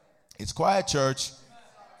 It's quiet, church.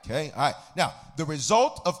 Okay, all right. Now, the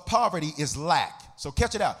result of poverty is lack. So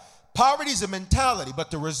catch it out. Poverty is a mentality,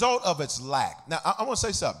 but the result of it's lack. Now, I want to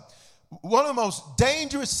say something. One of the most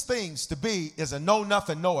dangerous things to be is a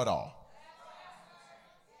know-nothing, know-it-all.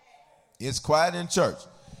 It's quiet in church.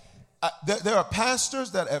 There are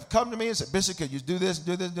pastors that have come to me and said, Bishop, can you do this,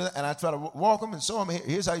 do this, do that? And I try to walk them and show them,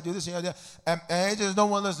 here's how you do this, and they just don't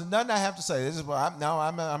want to listen to nothing I have to say. This is what I'm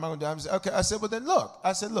not going to do. Okay, I said, well, then look.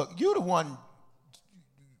 I said, look, you're the one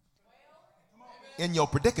in your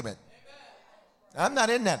predicament. I'm not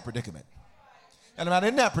in that predicament. And I'm not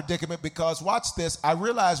in that predicament because, watch this, I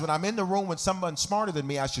realize when I'm in the room with someone smarter than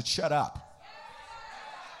me, I should shut up.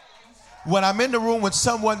 When I'm in the room with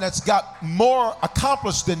someone that's got more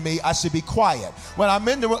accomplished than me, I should be quiet. When I'm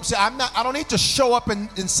in the room, see, I don't need to show up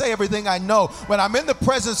and say everything I know. When I'm in the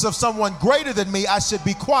presence of someone greater than me, I should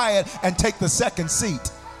be quiet and take the second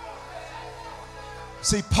seat.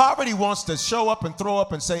 See, poverty wants to show up and throw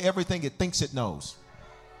up and say everything it thinks it knows.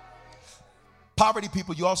 Poverty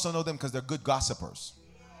people, you also know them because they're good gossipers.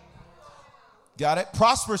 Got it?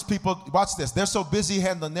 Prosperous people, watch this. They're so busy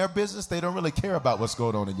handling their business, they don't really care about what's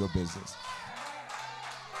going on in your business.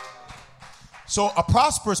 So a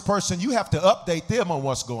prosperous person, you have to update them on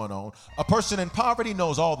what's going on. A person in poverty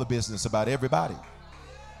knows all the business about everybody.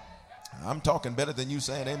 I'm talking better than you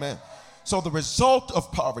saying amen. So the result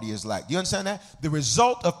of poverty is lack. You understand that? The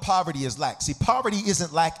result of poverty is lack. See, poverty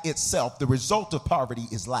isn't lack itself. The result of poverty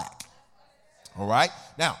is lack. All right?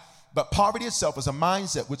 Now, but poverty itself is a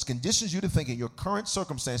mindset which conditions you to think in your current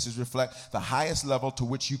circumstances reflect the highest level to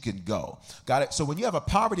which you can go. Got it? So when you have a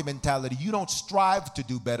poverty mentality, you don't strive to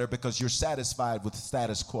do better because you're satisfied with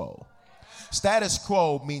status quo. Status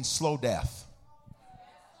quo means slow death.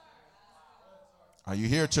 Are you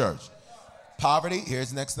here, church? Poverty,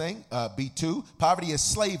 here's the next thing, B2. Poverty is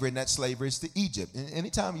slavery, and that slavery is to Egypt. And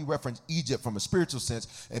anytime you reference Egypt from a spiritual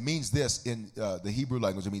sense, it means this in the Hebrew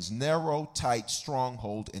language. It means narrow, tight,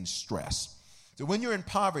 stronghold, and stress. So when you're in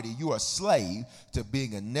poverty, you are a slave to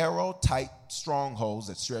being in narrow, tight strongholds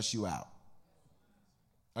that stress you out.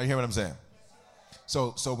 Are you hearing what I'm saying?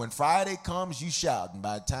 So when Friday comes, you shout. And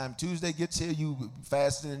by the time Tuesday gets here, you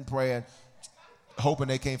fasting and praying, hoping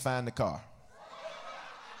they can't find the car.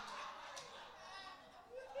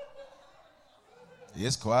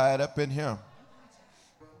 It's quiet up in here.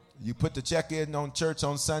 You put the check in on church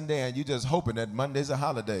on Sunday, and you just hoping that Monday's a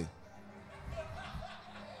holiday.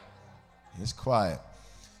 It's quiet.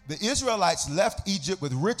 The Israelites left Egypt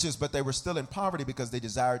with riches, but they were still in poverty because they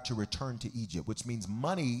desired to return to Egypt, which means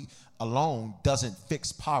money alone doesn't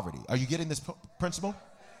fix poverty. Are you getting this principle?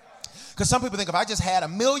 Because some people think if I just had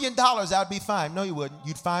 $1 million, I'd be fine. No, you wouldn't.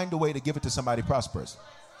 You'd find a way to give it to somebody prosperous.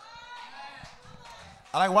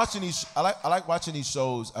 I like watching these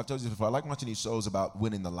shows. I've told you this before. I like watching these shows about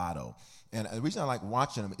winning the lotto. And the reason I like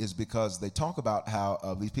watching them is because they talk about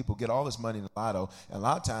how these people get all this money in the lotto, and a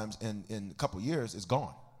lot of times in a couple of years, it's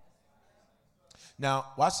gone. Now,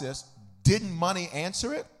 watch this. Didn't money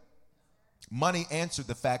answer it? Money answered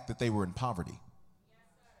the fact that they were in poverty.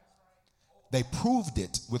 They proved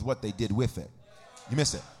it with what they did with it. You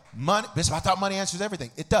missed it. Money, Bishop, I thought money answers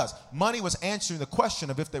everything. It does. Money was answering the question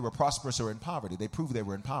of if they were prosperous or in poverty. They proved they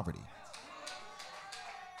were in poverty.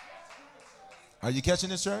 Are you catching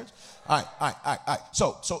this, church? All right.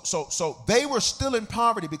 So they were still in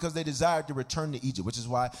poverty because they desired to return to Egypt, which is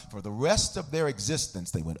why for the rest of their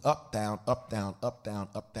existence, they went up, down, up, down, up, down,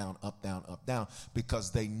 up, down, up, down, up, down,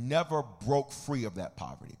 because they never broke free of that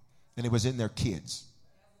poverty. And it was in their kids.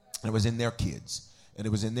 And it was in their kids. And it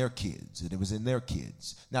was in their kids. And it was in their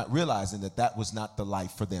kids. Not realizing that that was not the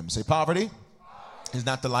life for them. Say, poverty is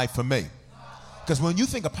not the life for me. Because when you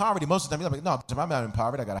think of poverty, most of the time, you're like, no, I'm not in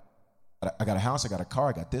poverty. I got a house, I got a car,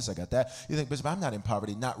 I got this, I got that. You think, Bishop, I'm not in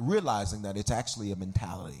poverty, not realizing that it's actually a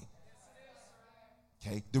mentality.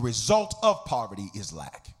 Okay? The result of poverty is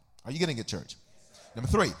lack. Are you getting it, church? Number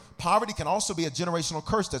 3, poverty can also be a generational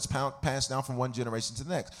curse that's passed down from one generation to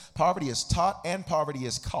the next. Poverty is taught and poverty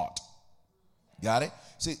is caught. Got it?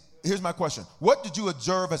 See, here's my question. What did you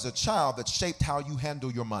observe as a child that shaped how you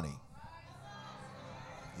handle your money?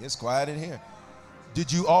 It's quiet in here.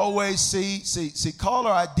 Did you always see caller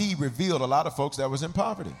ID revealed a lot of folks that was in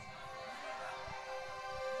poverty?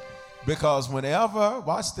 Because whenever,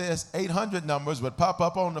 watch this, 800 numbers would pop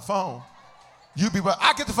up on the phone, you'd be,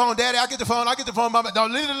 I get the phone, Daddy, I get the phone, Mama.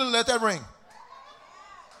 Don't let that ring.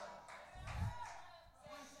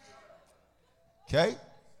 Okay?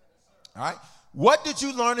 All right. What did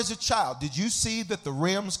you learn as a child? Did you see that the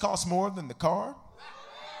rims cost more than the car?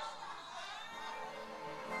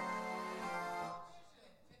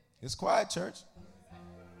 It's quiet, church.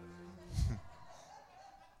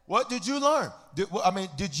 What did you learn?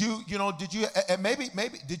 Did you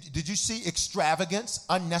see extravagance,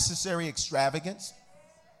 unnecessary extravagance?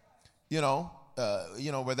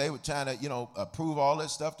 Where they were trying to, prove all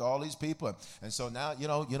this stuff to all these people. And so now,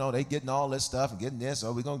 they getting all this stuff and getting this.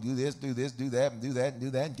 Oh, we're going to do this, do that, and do that,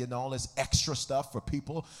 and getting all this extra stuff for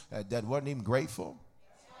people that wasn't even grateful.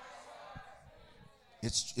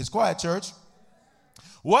 It's quiet, church.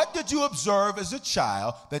 What did you observe as a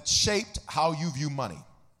child that shaped how you view money?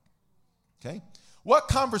 Okay. What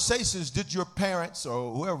conversations did your parents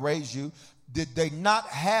or whoever raised you, did they not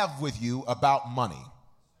have with you about money,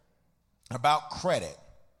 about credit?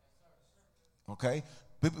 Okay.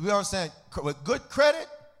 We understand with good credit,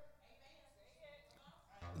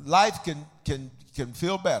 life can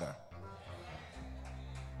feel better.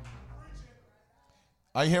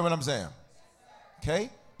 Are you hearing what I'm saying?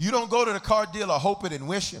 Okay. You don't go to the car dealer hoping and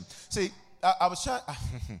wishing. See, I was trying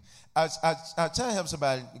to help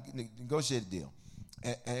somebody negotiate a deal.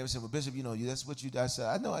 And they said, well, Bishop, that's what you, I said,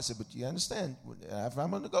 I know. I said, but you understand, if I'm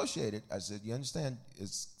going to negotiate it, I said, you understand,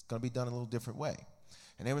 it's going to be done a little different way.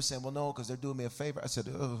 And they were saying, well, no, because they're doing me a favor. I said,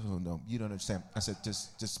 oh, no, you don't understand. I said,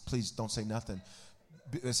 just please don't say nothing.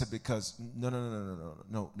 I said, because,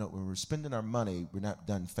 no. When we're spending our money, we're not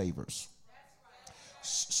done favors.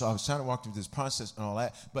 So I was trying to walk through this process and all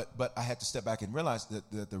that, but I had to step back and realize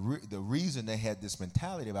that the reason they had this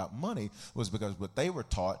mentality about money was because what they were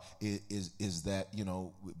taught is that,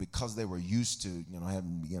 because they were used to,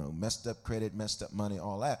 having, messed up credit, messed up money,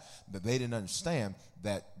 all that, but they didn't understand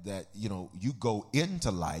that you go into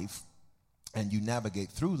life and you navigate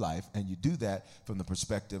through life, and you do that from the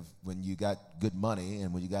perspective when you got good money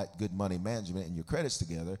and when you got good money management and your credits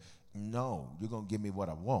together. No, you're going to give me what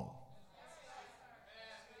I want.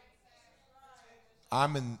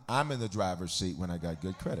 I'm in the driver's seat when I got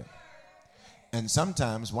good credit. And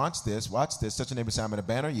sometimes, watch this. Touch your neighbor, say, I'm in a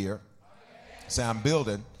banner year. Say, I'm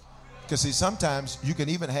building. Because see, sometimes you can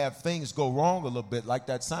even have things go wrong a little bit, like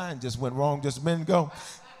that sign just went wrong just a minute ago.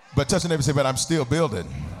 But touch your neighbor, say, but I'm still building.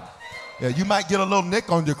 Yeah, you might get a little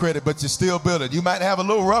nick on your credit, but you're still building. You might have a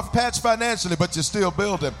little rough patch financially, but you're still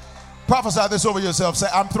building. Prophesy this over yourself. Say,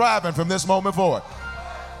 I'm thriving from this moment forward.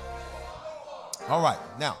 All right.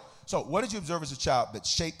 Now, so what did you observe as a child that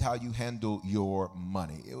shaped how you handle your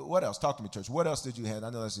money? What else? Talk to me, church. What else did you handle? I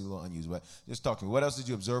know that's a little unusual, but just talk to me. What else did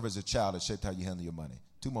you observe as a child that shaped how you handle your money?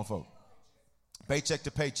 Two more folk. Paycheck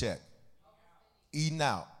to paycheck. Eating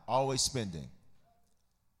out. Always spending.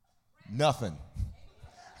 Nothing.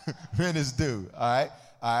 Rent is due. All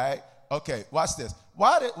right. Okay, watch this.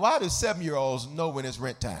 Why do 7-year-olds know when it's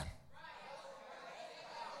rent time?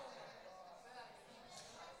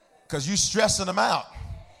 Because you stressing them out.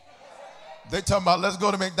 They talking about, let's go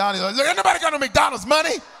to McDonald's. Look, ain't nobody got no McDonald's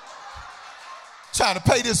money. Trying to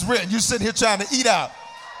pay this rent. You sitting here trying to eat out.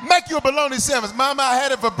 Make you a bologna sandwich. Mama, I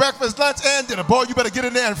had it for breakfast, lunch, and dinner. Boy, you better get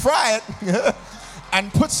in there and fry it.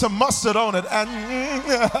 And put some mustard on it. And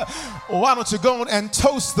why don't you go on and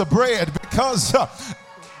toast the bread? Because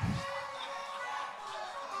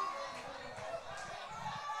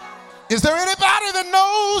is there anybody that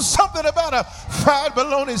knows something about a fried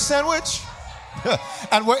bologna sandwich?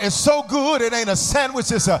 And where it's so good, it ain't a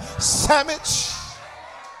sandwich, it's a sandwich.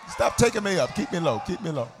 Stop taking me up. Keep me low. Keep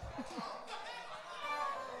me low.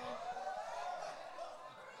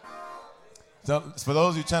 So for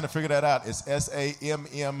those of you trying to figure that out, it's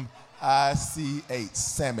SAMMICH,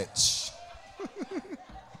 sandwich.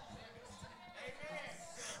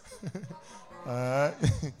 All right.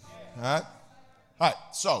 All right.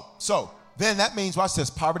 So then that means, watch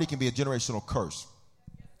this, poverty can be a generational curse.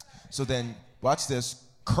 So then, watch this,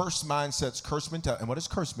 curse mindsets, curse mentality. And what does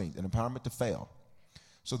curse mean? An empowerment to fail.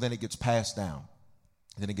 So then it gets passed down.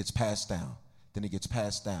 Then it gets passed down. Then it gets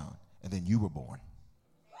passed down. And then you were born.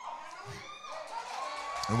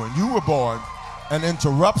 And when you were born, an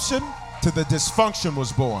interruption to the dysfunction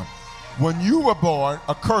was born. When you were born,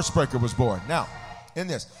 a curse breaker was born. Now, in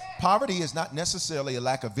this, poverty is not necessarily a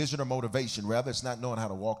lack of vision or motivation. Rather, it's not knowing how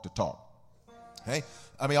to walk the talk. Okay?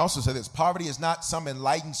 I mean, also say this. Poverty is not some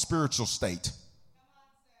enlightened spiritual state.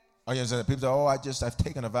 Oh, you understand? People say, I've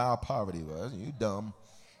taken a vow of poverty. Well, you dumb.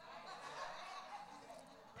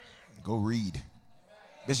 Go read.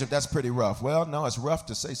 Bishop, that's pretty rough. Well, no, it's rough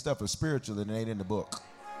to say stuff is spiritual and it ain't in the book.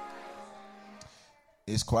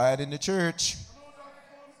 It's quiet in the church.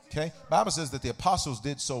 Okay? Bible says that the apostles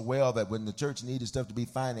did so well that when the church needed stuff to be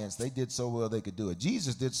financed, they did so well they could do it.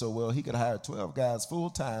 Jesus did so well, he could hire 12 guys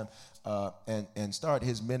full-time and start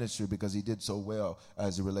his ministry because he did so well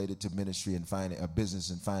as it related to ministry and business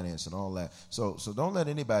and finance and all that. So don't let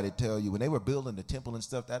anybody tell you, when they were building the temple and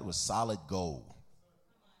stuff, that was solid gold.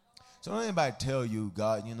 So don't anybody tell you,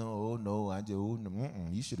 God, you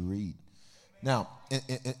should read. Now,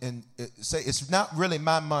 and say, it's not really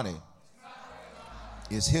my money.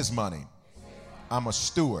 It's his money. I'm a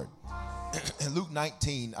steward. In Luke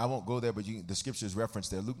 19, I won't go there, but the scripture is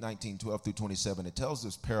referenced there. Luke 19, 12 through 27, it tells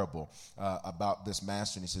this parable about this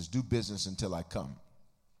master, and he says, do business until I come.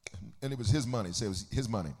 And it was his money. So it was his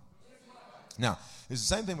money. Now, it's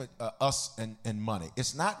the same thing with us and money.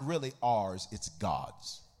 It's not really ours, it's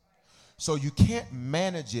God's. So you can't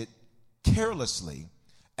manage it carelessly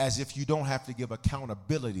as if you don't have to give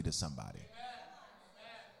accountability to somebody.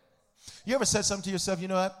 You ever said something to yourself, you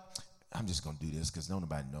know what? I'm just going to do this because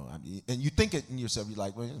nobody knows. And you think it in yourself, you're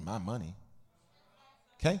like, well, it's my money.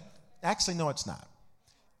 Okay? Actually, no, it's not.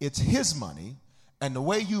 It's his money, and the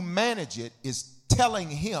way you manage it is telling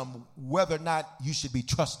him whether or not you should be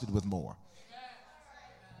trusted with more.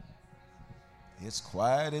 It's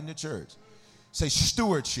quiet in the church. Say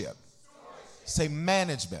stewardship. Say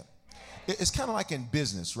management. It's kind of like in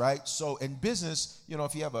business, right? So in business,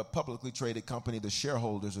 if you have a publicly traded company, the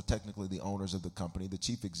shareholders are technically the owners of the company. The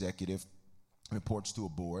chief executive reports to a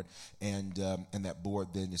board, and that board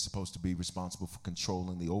then is supposed to be responsible for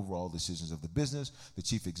controlling the overall decisions of the business. The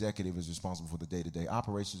chief executive is responsible for the day-to-day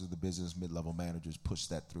operations of the business. Mid-level managers push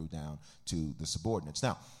that through down to the subordinates.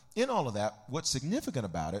 Now, in all of that, what's significant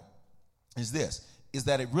about it is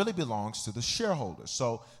that it really belongs to the shareholders.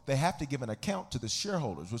 So they have to give an account to the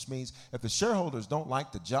shareholders, which means if the shareholders don't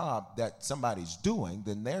like the job that somebody's doing,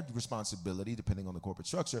 then their responsibility, depending on the corporate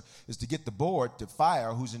structure, is to get the board to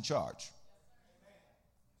fire who's in charge.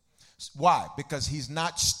 Why? Because he's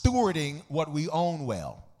not stewarding what we own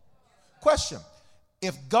well. Question: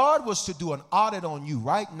 if God was to do an audit on you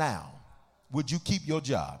right now, would you keep your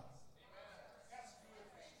job?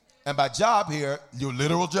 And by job here, your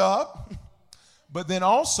literal job, but then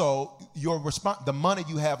also the money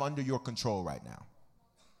you have under your control right now.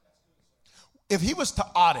 If he was to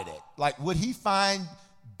audit it, like would he find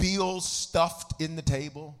bills stuffed in the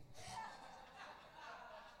table?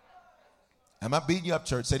 Am I beating you up,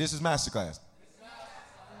 church? Say, this is Masterclass.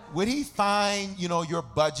 Would he find, your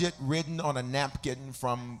budget written on a napkin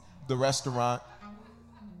from the restaurant?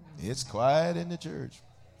 It's quiet in the church.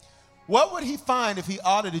 What would he find if he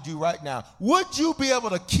audited you right now? Would you be able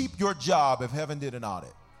to keep your job if heaven did an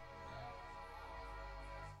audit?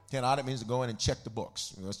 An audit means to go in and check the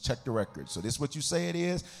books. Let's check the records. So this is what you say it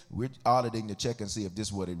is. We're auditing to check and see if this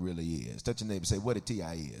is what it really is. Touch your neighbor, say what a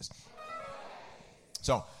TI is.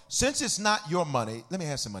 So since it's not your money, let me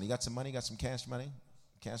have some money. You got some money? You got some cash money?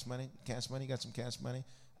 Cash money? Cash money? You got some cash money?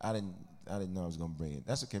 I didn't know I was going to bring it.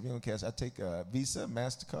 That's okay. If you don't cash, I take Visa,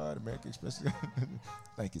 MasterCard, American Express.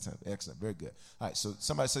 Thank you, son. Excellent. Very good. All right, so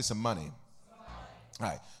somebody say some money. All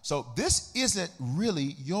right, so this isn't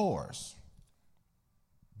really yours.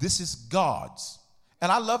 This is God's.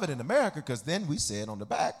 And I love it in America because then we say it on the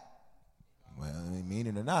back. Well, I mean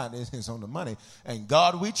it or not, it's on the money. And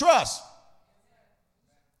God we trust.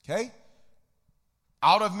 Okay?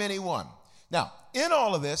 Out of many one. Now, in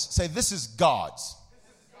all of this, say this is God's.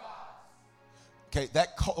 Okay,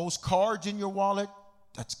 those cards in your wallet,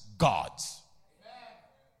 that's God's.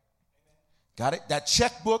 Got it? That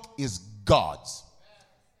checkbook is God's.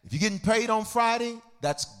 If you're getting paid on Friday,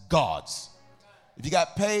 that's God's. If you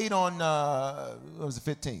got paid on, what was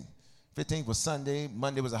the 15th? 15th was Sunday.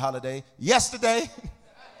 Monday was a holiday. Yesterday,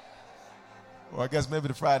 or I guess maybe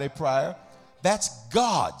the Friday prior, that's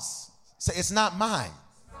God's. Say, it's not mine.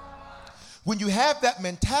 When you have that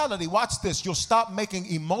mentality, watch this, you'll stop making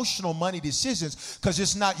emotional money decisions because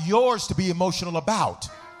it's not yours to be emotional about.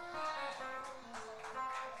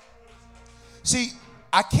 See,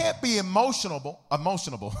 I can't be emotional.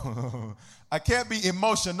 I can't be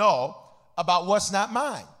emotional about what's not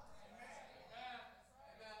mine.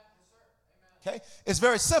 Okay? It's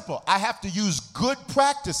very simple. I have to use good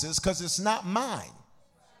practices because it's not mine.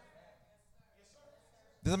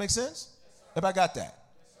 Does that make sense? Everybody got that?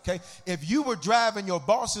 Okay? If you were driving your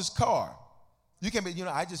boss's car, you can be,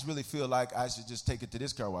 I just really feel like I should just take it to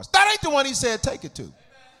this car wash. That ain't the one he said take it to.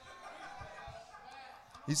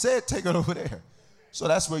 He said take it over there. So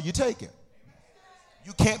that's where you take it.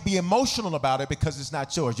 You can't be emotional about it because it's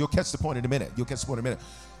not yours. You'll catch the point in a minute. You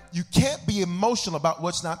can't be emotional about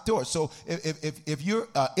what's not yours. So if you're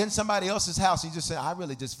in somebody else's house, you just say, I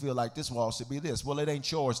really just feel like this wall should be this. Well, it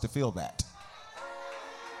ain't yours to feel that.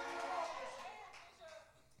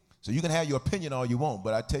 So you can have your opinion all you want,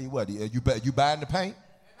 but I tell you what, you buying the paint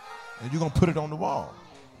and you're going to put it on the wall.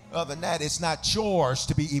 Other than that, it's not yours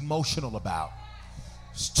to be emotional about.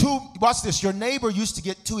 Watch this. Your neighbor used to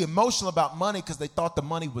get too emotional about money because they thought the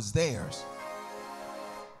money was theirs.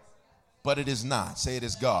 But it is not. Say it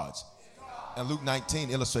is God's. And Luke 19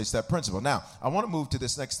 illustrates that principle. Now, I want to move to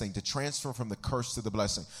this next thing, to transfer from the curse to the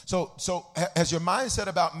blessing. So has your mindset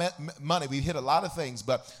about money, we've hit a lot of things,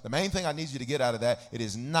 but the main thing I need you to get out of that, it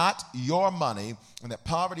is not your money, and that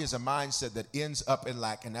poverty is a mindset that ends up in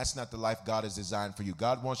lack, and that's not the life God has designed for you.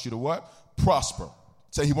 God wants you to what? Prosper.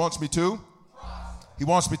 Say, he wants me to. He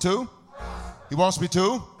wants me to. He wants me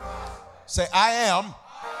to. Say, I am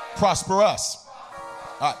prosperous.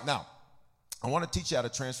 All right, now, I want to teach you how to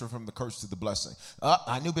transfer from the curse to the blessing.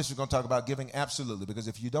 I knew Bishop was going to talk about giving. Absolutely, because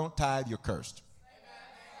if you don't tithe, you're cursed.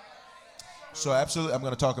 So absolutely, I'm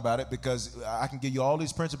going to talk about it because I can give you all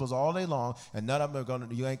these principles all day long, and none of them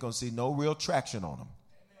you ain't going to see no real traction on them.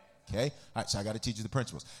 Okay? All right, so I got to teach you the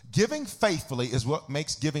principles. Giving faithfully is what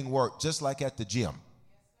makes giving work, just like at the gym.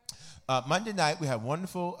 Monday night, we have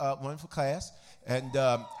wonderful class, and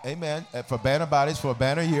amen, for Banner Bodies for a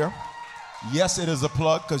banner year. Yes, it is a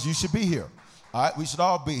plug because you should be here. All right, we should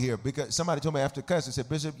all be here because somebody told me after class, they said,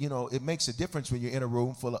 Bishop, it makes a difference when you're in a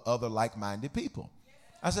room full of other like-minded people.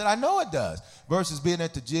 I said, I know it does. Versus being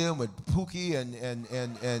at the gym with Pookie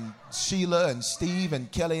and Sheila and Steve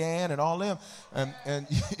and Kellyanne and all them. And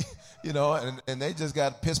they just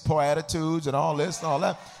got piss poor attitudes and all this and all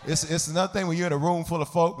that. It's another thing when you're in a room full of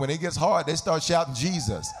folk, when it gets hard, they start shouting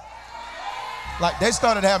Jesus. Like they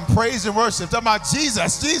started having praise and worship, talking about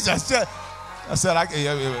Jesus, Jesus. I said,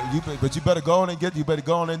 but you better go on and you better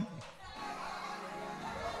go on and.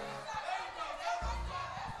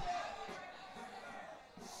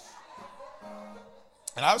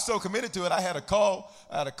 And I was so committed to it, I had a call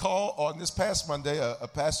on this past Monday, a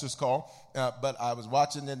pastor's call, but I was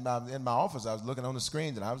watching in my office. I was looking on the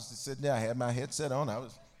screen, and I was just sitting there. I had my headset on. I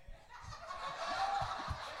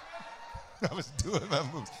was doing my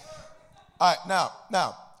moves. All right,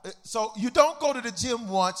 now, so you don't go to the gym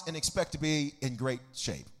once and expect to be in great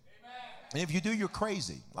shape. And if you do, you're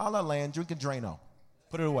crazy. La La Land, drinking Drano.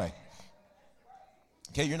 Put it away.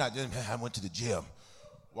 Okay, you're not, I went to the gym,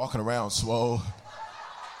 walking around swole.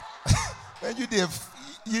 And you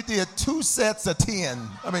did 2 sets of 10.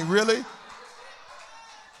 I mean, really?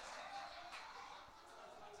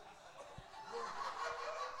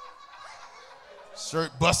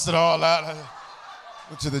 Shirt busted all out. I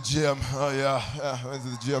went to the gym. Oh, yeah, went to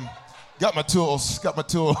the gym. Got my tools.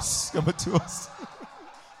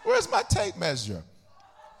 Where's my tape measure?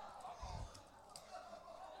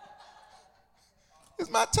 Is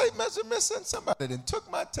my tape measure missing? Somebody done took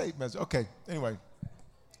my tape measure. Okay, anyway.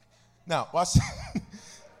 Now, watch.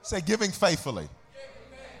 Say giving faithfully.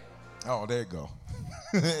 Oh, there you go.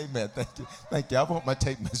 Amen. Thank you. I want my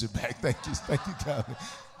tape measure back. Thank you, God.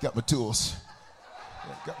 Got my tools.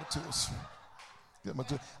 Got my tools.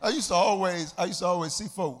 I used to always see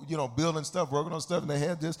folk, building stuff, working on stuff, and they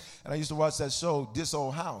had this. And I used to watch that show, This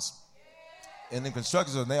Old House. And the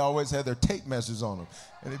construction zone, they always had their tape measures on them.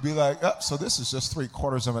 And it'd be like, so this is just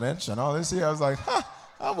 3/4 of an inch and all this here. I was like,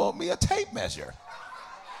 I want me a tape measure.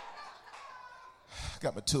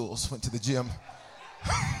 Got my tools, went to the gym.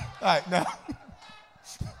 All right, now.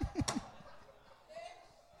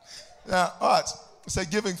 Now, all right, say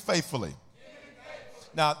giving faithfully.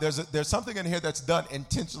 Now, there's something in here that's done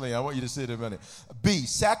intentionally. I want you to see it in a minute. B,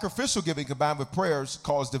 sacrificial giving combined with prayers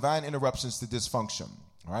cause divine interruptions to dysfunction.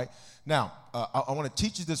 All right? Now, I want to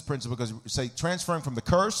teach you this principle because, say, transferring from the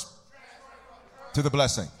curse to the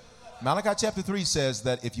blessing. Malachi chapter 3 says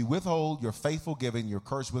that if you withhold your faithful giving, you're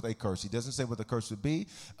cursed with a curse. He doesn't say what the curse would be,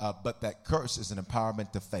 but that curse is an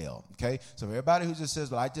empowerment to fail. Okay? So everybody who just says,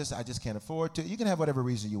 well, I just can't afford to, you can have whatever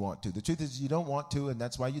reason you want to. The truth is you don't want to, and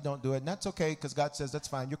that's why you don't do it. And that's okay because God says that's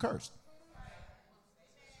fine. You're cursed.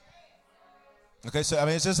 Okay, so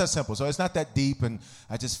it's just that simple. So it's not that deep, and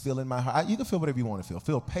I just feel in my heart. You can feel whatever you want to feel.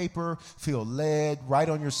 Feel paper, feel lead, write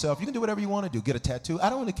on yourself. You can do whatever you want to do. Get a tattoo. I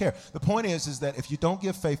don't really care. The point is that if you don't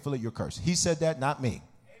give faithfully, you're cursed. He said that, not me. Amen.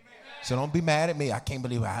 So don't be mad at me. I can't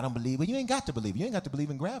believe it. I don't believe it. You ain't got to believe it. You ain't got to believe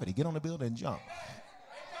in gravity. Get on the building and jump.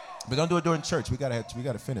 But don't do it during church. We gotta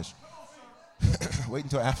finish. Wait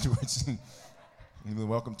until afterwards. And the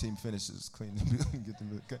welcome team finishes. Clean the building. Get the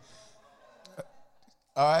building. Okay.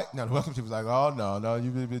 All right, now the welcome team was like, oh, no,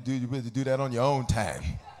 you better do that on your own time.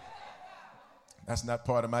 That's not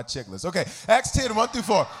part of my checklist. Okay, Acts 10,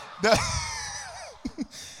 1-4.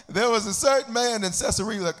 There was a certain man in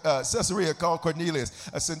Caesarea called Cornelius,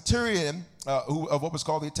 a centurion of what was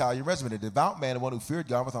called the Italian regiment, a devout man and one who feared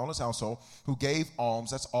God with all his household, who gave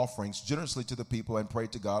alms, that's offerings, generously to the people and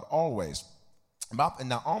prayed to God always.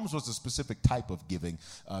 Now, alms was a specific type of giving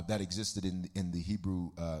that existed in the Hebrew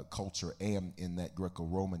culture and in that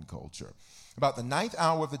Greco-Roman culture. About the 9th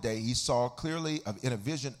hour of the day, he saw clearly in a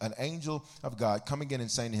vision an angel of God coming in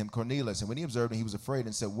and saying to him, Cornelius. And when he observed him, he was afraid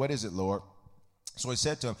and said, what is it, Lord? So he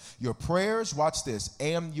said to him, your prayers, watch this,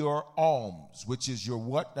 and your alms, which is your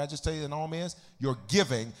what? Did I just tell you what an alm is? Your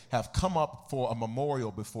giving have come up for a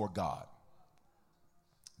memorial before God.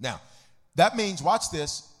 Now, that means, watch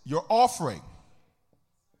this, your offering.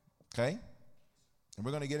 Okay? And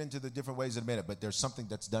we're going to get into the different ways in a minute, but there's something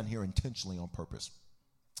that's done here intentionally on purpose.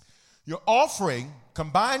 Your offering,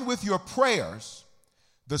 combined with your prayers,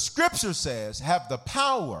 the scripture says, have the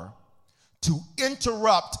power to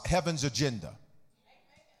interrupt heaven's agenda. Amen.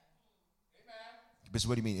 But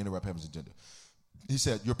what do you mean interrupt heaven's agenda? He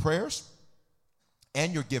said, your prayers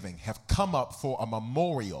and your giving have come up for a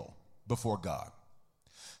memorial before God.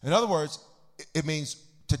 In other words, it means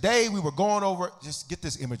today we were going over, just get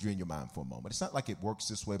this imagery in your mind for a moment. It's not like it works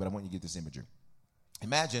this way, but I want you to get this imagery.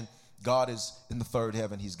 Imagine God is in the third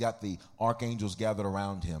heaven. He's got the archangels gathered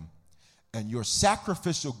around him. And your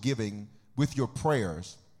sacrificial giving with your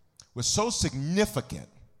prayers was so significant,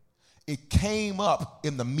 it came up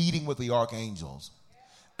in the meeting with the archangels.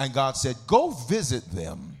 And God said, go visit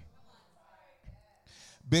them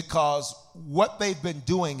because what they've been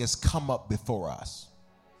doing has come up before us.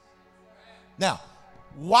 Now,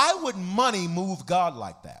 why would money move God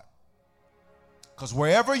like that? Because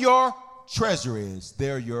wherever your treasure is,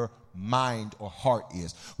 there your mind or heart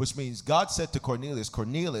is. Which means God said to Cornelius,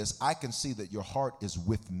 Cornelius, I can see that your heart is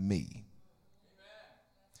with me. Amen.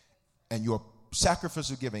 And your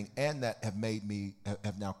sacrificial giving and that have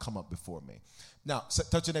now come up before me. Now,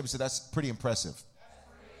 touch your neighbor and say, that's pretty impressive.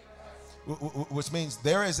 Which means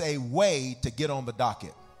there is a way to get on the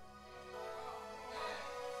docket.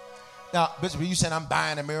 Now, Bishop, are you saying I'm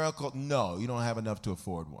buying a miracle? No, you don't have enough to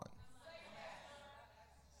afford one.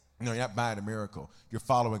 No, you're not buying a miracle. You're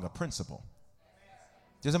following a principle.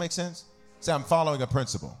 Does that make sense? Say, I'm following a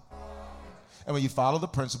principle. And when you follow the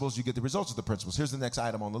principles, you get the results of the principles. Here's the next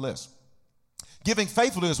item on the list. Giving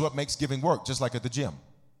faithfully is what makes giving work, just like at the gym.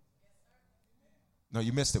 No,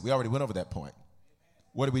 you missed it. We already went over that point.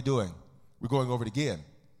 What are we doing? We're going over it again.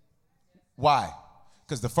 Why?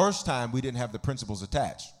 Because the first time we didn't have the principles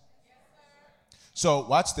attached. So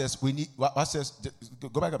watch this. Watch this.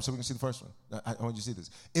 Go back up so we can see the first one. I want you to see this.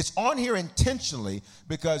 It's on here intentionally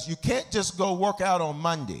because you can't just go work out on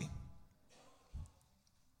Monday.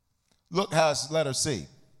 Look how it's letter C.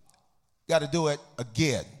 Got to do it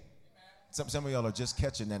again. Some of y'all are just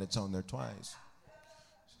catching that it's on there twice.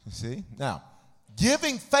 You see? Now,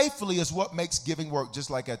 giving faithfully is what makes giving work, just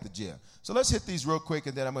like at the gym. So let's hit these real quick,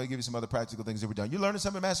 and then I'm going to give you some other practical things that we're done. You learning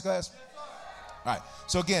something in Master Class? All right.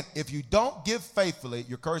 So again, if you don't give faithfully,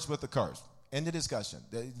 you're cursed with a curse. End of discussion.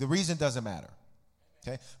 The reason doesn't matter.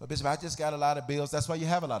 Okay? But Bishop, I just got a lot of bills. That's why you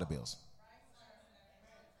have a lot of bills.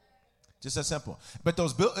 Just that simple. But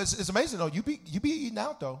those bills, it's amazing though. You be eating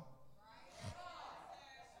out though.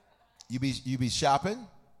 You be shopping.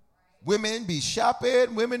 Women be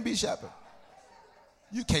shopping. Women be shopping.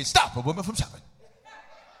 You can't stop a woman from shopping.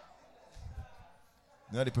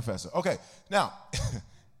 Nutty professor. Okay. Now,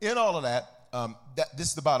 in all of that, this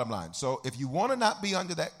is the bottom line. So if you want to not be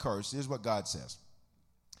under that curse, here's what God says.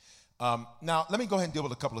 Now, let me go ahead and deal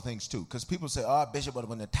with a couple of things, too, because people say, oh, Bishop, but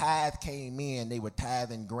when the tithe came in, they were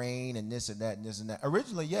tithing grain and this and that and this and that.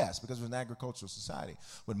 Originally, yes, because it was an agricultural society.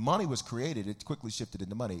 When money was created, it quickly shifted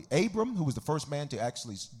into money. Abram, who was the first man to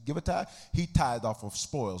actually give a tithe, he tithed off of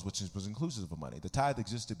spoils, which was inclusive of money. The tithe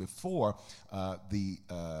existed before the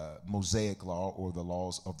Mosaic law or the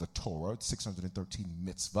laws of the Torah, 613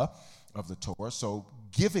 mitzvah of the Torah. So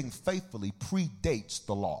giving faithfully predates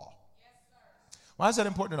the law. Why is that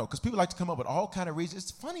important to know? Because people like to come up with all kind of reasons.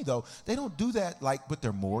 It's funny, though. They don't do that like with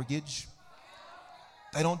their mortgage.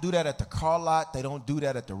 They don't do that at the car lot. They don't do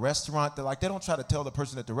that at the restaurant. They don't try to tell the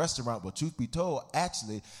person at the restaurant, well, truth be told,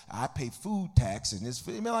 actually, I pay food tax. And this,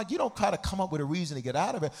 you don't try to come up with a reason to get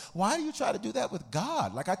out of it. Why do you try to do that with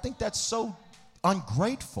God? I think that's so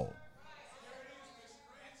ungrateful.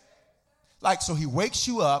 So he wakes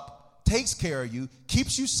you up, takes care of you,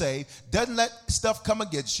 keeps you safe, doesn't let stuff come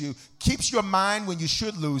against you, keeps your mind when you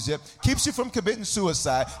should lose it, keeps you from committing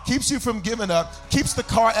suicide, keeps you from giving up, keeps the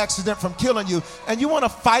car accident from killing you, and you want to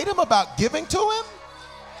fight him about giving to him?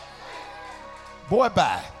 Boy,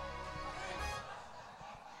 bye.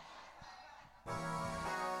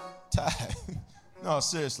 No,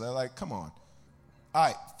 seriously, come on. All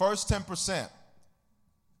right, first 10%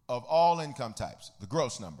 of all income types, the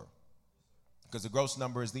gross number. Because the gross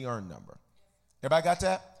number is the earned number. Everybody got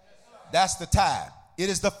that? That's the tithe. It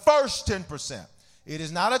is the first 10%. It is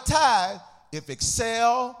not a tithe if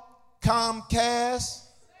Excel, Comcast,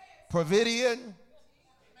 Providian,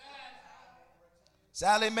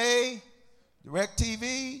 Sally Mae,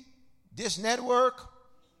 DirecTV, Dish Network,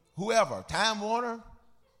 whoever, Time Warner,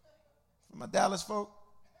 for my Dallas folk,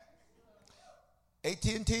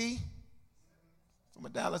 AT&T, for my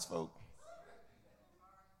Dallas folk.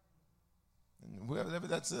 Whoever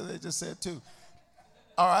they just said too.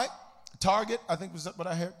 All right. Target, I think was what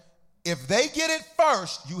I heard. If they get it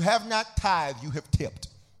first, you have not tithed, you have tipped.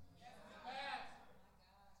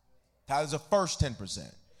 Tithe is the first 10%.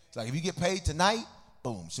 It's like if you get paid tonight,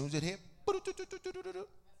 boom, as soon as it hit,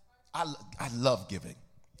 I love giving.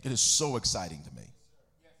 It is so exciting to me.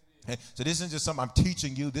 Okay? So this isn't just something I'm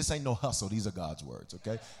teaching you. This ain't no hustle. These are God's words,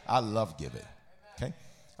 okay? I love giving. Okay?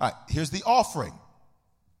 All right, here's the offering.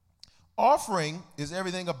 Offering is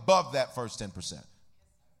everything above that first 10%.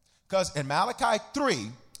 Because in Malachi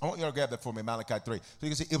 3, I want you to grab that for me, Malachi 3. So you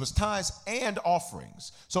can see it was tithes and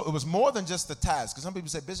offerings. So it was more than just the tithes. Because some people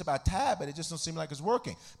say, Bishop, I tithe, but it just don't seem like it's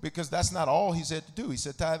working. Because that's not all he said to do. He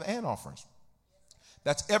said tithe and offerings.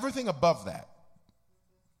 That's everything above that.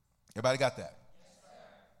 Everybody got that?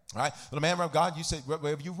 All right? Well, the man of God, you say,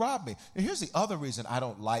 where have you robbed me? And here's the other reason I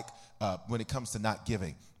don't like when it comes to not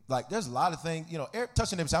giving. There's a lot of things, Eric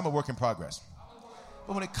touching them, I'm a work in progress.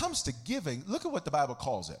 But when it comes to giving, look at what the Bible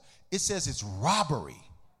calls it. It says it's robbery.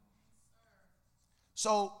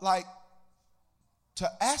 So, to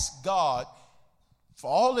ask God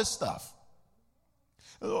for all this stuff,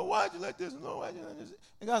 oh, why'd you let this? No, why'd you let this?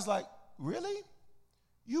 And God's like, really?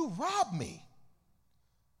 You robbed me.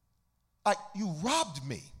 You robbed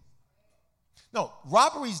me. No,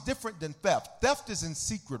 robbery is different than theft. Theft is in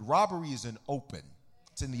secret. Robbery is in open.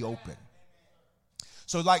 It's in the open.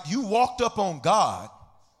 So you walked up on God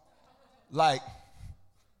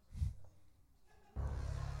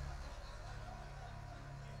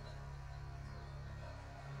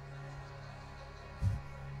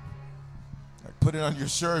put it on your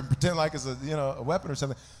shirt and pretend like it's a weapon or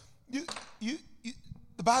something.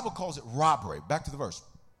 The Bible calls it robbery. Back to the verse.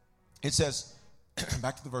 It says,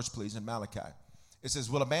 back to the verse, please, in Malachi. It says,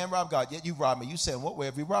 will a man rob God? Yet you rob me. You say, in what way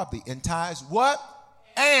have we robbed thee? In tithes, what?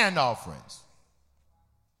 And offerings.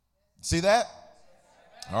 See that?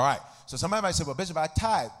 All right. So somebody might say, well, Bishop, I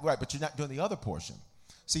tithe. Right, but you're not doing the other portion.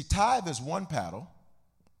 See, tithe is one paddle.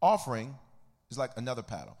 Offering is like another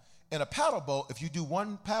paddle. In a paddle boat, if you do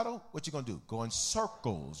one paddle, what you going to do? Go in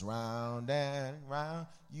circles, round and round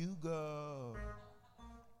you go.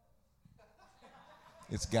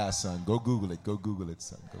 It's God's son. Go Google it. Go Google it,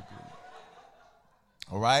 son. Go Google it.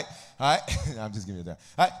 All right? I'm just giving you that.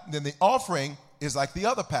 All right. Then the offering is like the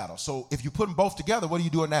other paddle. So if you put them both together, what are you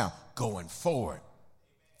doing now? Going forward.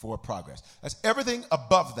 Forward progress. That's everything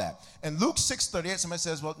above that. And Luke 6:38, somebody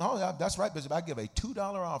says, well, no, that's right, Bishop. I give a $2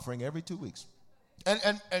 offering every 2 weeks.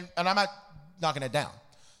 And I'm not knocking it down.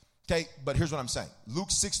 Okay, but here's what I'm saying. Luke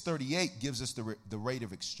 6:38 gives us the rate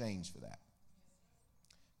of exchange for that.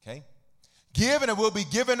 Okay? Give and it will be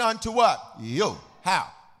given unto what? You. How?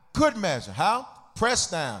 Good measure. How?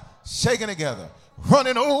 Pressed down, shaken together,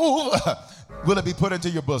 running over. Will it be put into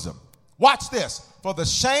your bosom? Watch this. For the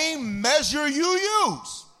same measure you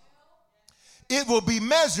use, it will be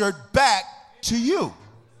measured back to you.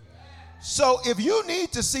 So if you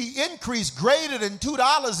need to see increase greater than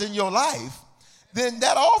 $2 in your life, then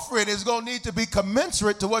that offering is going to need to be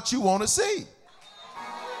commensurate to what you want to see.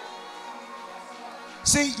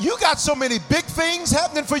 See, you got so many big things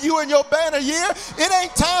happening for you in your banner year. It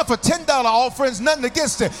ain't time for $10 offerings, nothing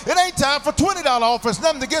against it. It ain't time for $20 offerings,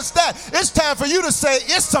 nothing against that. It's time for you to say,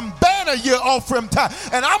 it's some banner year offering time.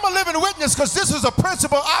 And I'm a living witness because this is a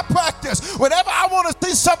principle I practice. Whenever I want to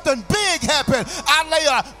see something big happen, I lay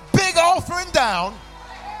a big offering down.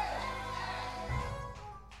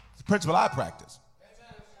 It's a principle I practice.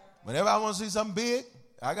 Whenever I want to see something big,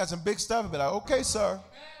 I got some big stuff. I'll be like, okay, sir.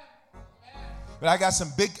 But I got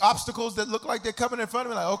some big obstacles that look like they're coming in front of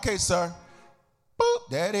me. Like, okay, sir. Boop,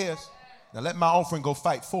 there it is. Now let my offering go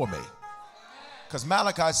fight for me. Because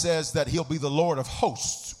Malachi says that he'll be the Lord of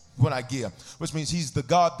hosts when I give, which means he's the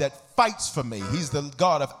God that fights for me. He's the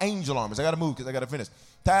God of angel armies. I got to move because I got to finish.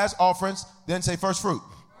 Tithes, offerings, then say first fruit.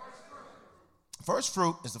 First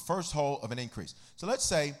fruit is the first whole of an increase. So let's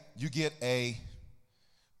say you get a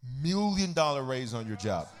 $1 million raise on your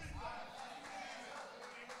job.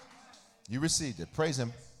 You received it. Praise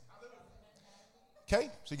him. Okay?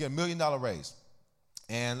 So you get $1 million raise.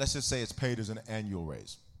 And let's just say it's paid as an annual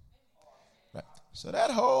raise. Right? So that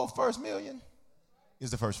whole first $1 million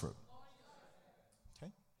is the first fruit. Okay?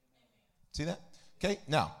 See that? Okay?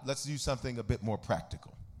 Now, let's do something a bit more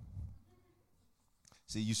practical.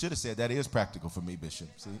 See, you should have said that is practical for me, Bishop.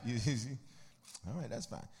 See? All right, that's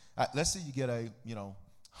fine. All right, let's say you get a,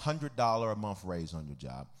 $100 a month raise on your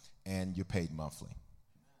job, and you're paid monthly.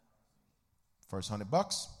 First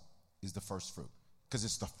 $100 is the first fruit because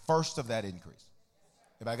it's the first of that increase.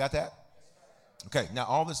 Everybody got that? Okay, now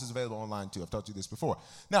all this is available online too. I've taught you this before.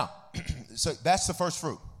 Now, so that's the first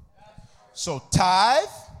fruit. So tithe,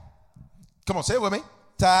 come on, say it with me.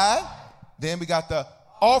 Tithe, then we got the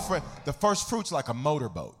offering. The first fruit's like a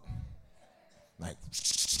motorboat. Like,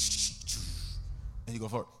 and you go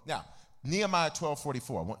forward. Now, Nehemiah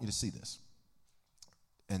 12:44, I want you to see this.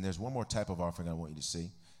 And there's one more type of offering I want you to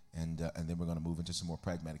see. And then we're going to move into some more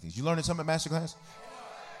pragmatic things. You learning something at Masterclass?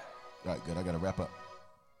 All right, good. I got to wrap up.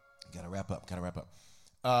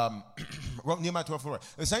 Nehemiah 12:4. At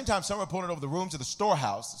the same time, some were appointed over the rooms of the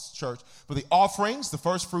storehouse, this church, for the offerings, the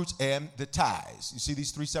first fruits, and the tithes. You see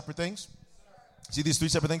these three separate things? See these three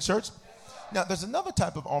separate things, church? Now, there's another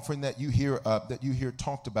type of offering that you hear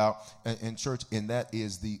talked about in church, and that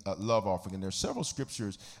is the love offering. And there's several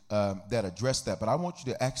scriptures that address that, but I want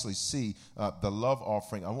you to actually see the love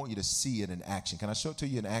offering. I want you to see it in action. Can I show it to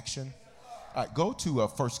you in action? All right, go to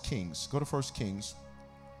 1 Kings. Go to 1 Kings,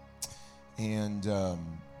 and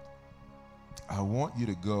I want you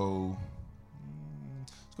to go.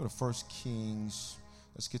 Let's go to 1 Kings.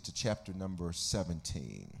 Let's get to chapter number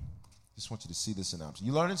 17. Just want you to see this in action.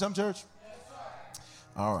 You learning something, church?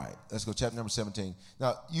 All right, let's go chapter number 17.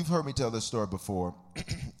 Now, you've heard me tell this story before,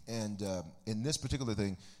 and in this particular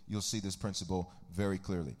thing, you'll see this principle very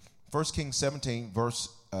clearly. 1 Kings 17, verse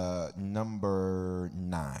number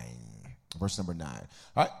 9. Verse number 9.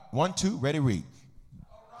 All right, 1, 2, ready, read.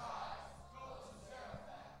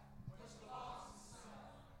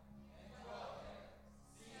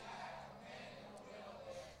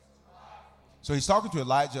 So he's talking to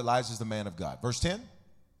Elijah. Elijah's the man of God. Verse 10.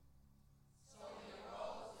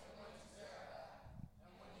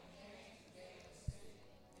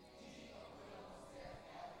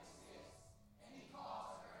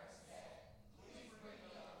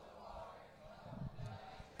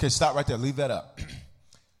 Okay, stop right there. Leave that up.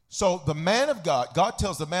 So the man of God, God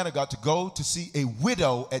tells the man of God to go to see a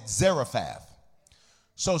widow at Zarephath.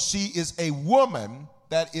 So she is a woman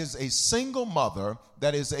that is a single mother,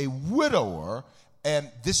 that is a widower, and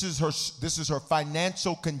this is her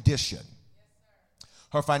financial condition.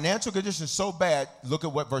 Her financial condition is so bad. Look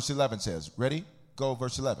at what verse 11 says. Ready? Go,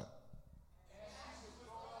 verse 11.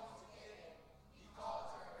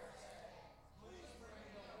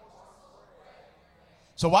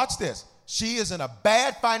 So watch this. She is in a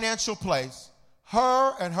bad financial place.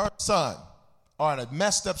 Her and her son are in a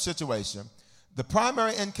messed up situation. The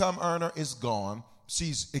primary income earner is gone.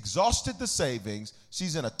 She's exhausted the savings.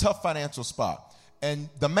 She's in a tough financial spot. And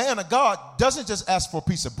the man of God doesn't just ask for a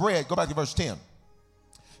piece of bread. Go back to verse 10.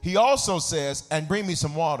 He also says, and bring me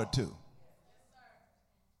some water too.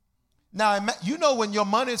 Now, you know when your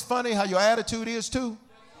money is funny, how your attitude is too?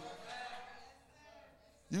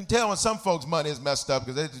 You can tell when some folks' money is messed up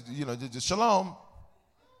because they just shalom.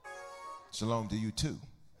 Shalom to you too.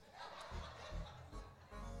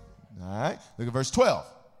 All right, look at verse 12.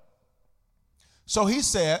 So she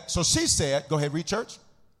said, go ahead, read, church.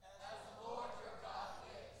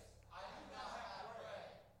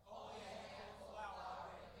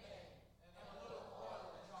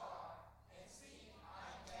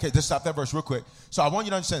 Okay, just stop that verse real quick. So I want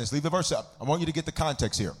you to understand this. Leave the verse up. I want you to get the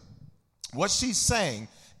context here. What she's saying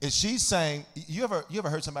is you ever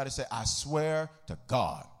heard somebody say, I swear to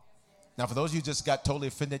God. Now, for those of you who just got totally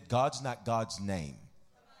offended, God's not God's name.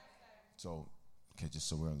 So, okay, just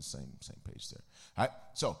so we're on the same page there. All right,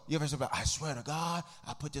 so you ever heard somebody, I swear to God,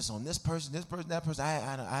 I put this on this person, that person,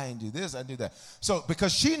 I ain't do this, I do that. So,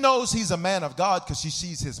 because she knows he's a man of God because she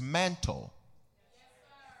sees his mantle.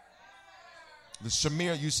 The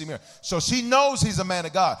Shamir, Yusimir. So she knows he's a man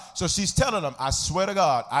of God. So she's telling him, I swear to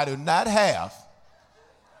God, I do not have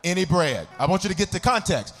any bread. I want you to get the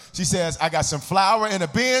context. She says, I got some flour in a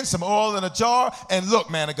bin, some oil in a jar. And look,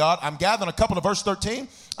 man of God, I'm gathering a couple of verse 13.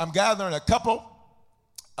 I'm gathering a couple.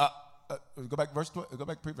 Go back verse 12. Go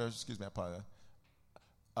back pre-verse. Excuse me, I apologize.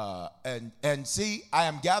 And see, I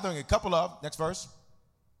am gathering a couple of, next verse.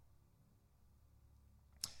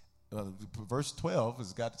 Verse 12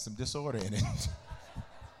 has got some disorder in it.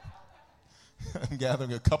 I'm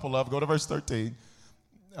gathering a couple of, go to verse 13.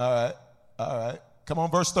 All right. Come on,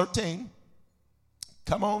 verse 13.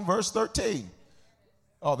 Come on, verse 13.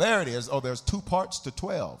 Oh, there it is. Oh, there's 2 parts to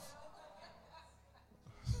 12.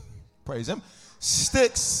 Praise him.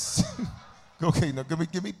 Sticks. Okay, now give me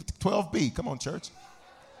 12b. Come on, church.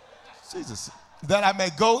 Jesus. That I may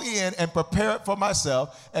go in and prepare it for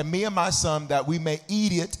myself and me and my son, that we may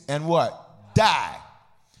eat it and what? Die.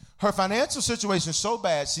 Her financial situation is so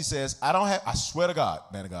bad, she says, I swear to God,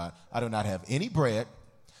 man of God, I do not have any bread.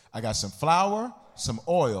 I got some flour, some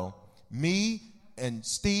oil. Me and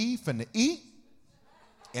Steve finna eat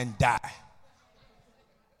and die.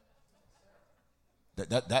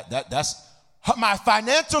 That's my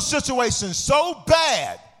financial situation so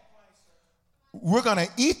bad. We're gonna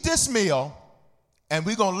eat this meal. And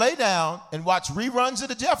we're going to lay down and watch reruns of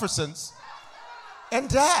the Jeffersons and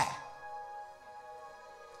die.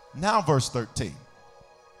 Now, verse 13.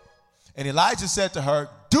 And Elijah said to her,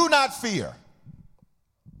 do not fear.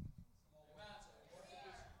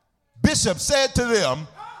 Bishop said to them,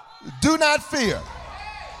 do not fear.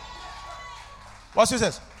 Watch what he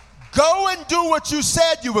says. Go and do what you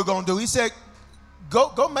said you were going to do. He said,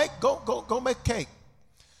 go make cake.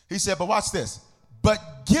 He said, but watch this.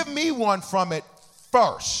 But give me one from it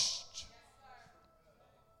first.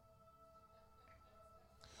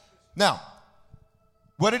 Now,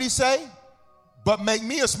 what did he say? But make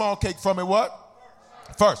me a small cake from it what?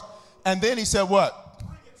 First. And then he said what?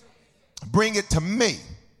 Bring it to me.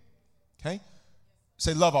 Okay?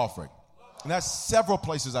 Say love offering. And that's several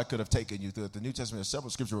places I could have taken you through the New Testament. There's several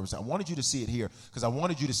scriptures. I wanted you to see it here because I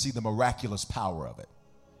wanted you to see the miraculous power of it.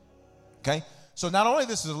 Okay? So not only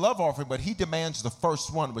this is a love offering, but he demands the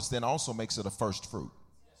first one, which then also makes it a first fruit.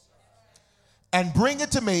 And bring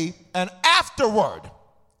it to me, and afterward,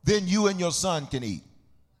 then you and your son can eat.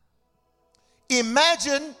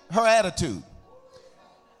 Imagine her attitude.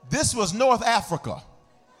 This was North Africa.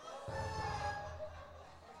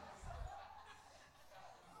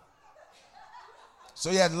 So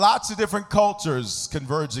you had lots of different cultures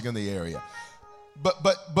converging in the area. But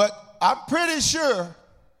I'm pretty sure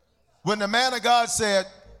when the man of God said,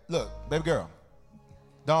 look, baby girl,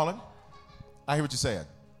 darling, I hear what you're saying.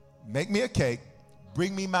 Make me a cake,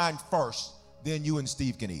 bring me mine first, then you and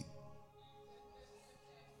Steve can eat.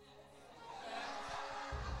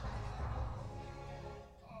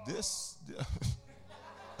 This,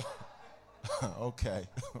 okay.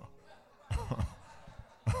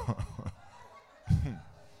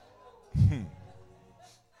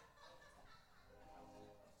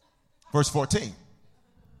 Verse 14.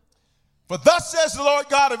 For thus says the Lord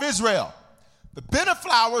God of Israel, the bin of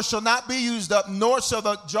flour shall not be used up, nor shall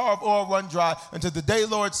the jar of oil run dry until the day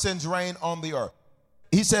Lord sends rain on the earth.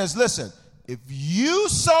 He says, listen, if you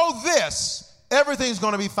sow this, everything's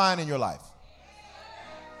going to be fine in your life.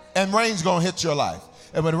 And rain's going to hit your life.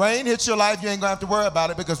 And when rain hits your life, you ain't going to have to worry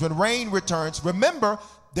about it, because when rain returns, remember,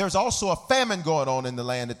 there's also a famine going on in the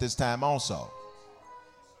land at this time also.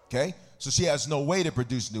 Okay? So she has no way to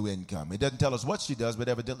produce new income. It doesn't tell us what she does, but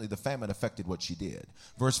evidently the famine affected what she did.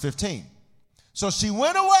 Verse 15. So she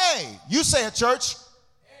went away. You say it, church.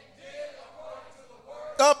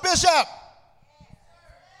 Bishop.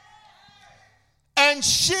 And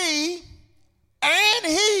she and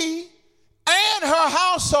he and her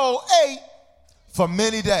household ate for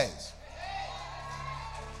many days.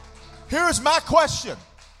 Here's my question.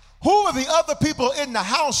 Who are the other people in the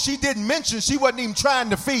house she didn't mention she wasn't even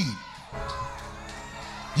trying to feed?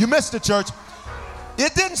 You missed it, church.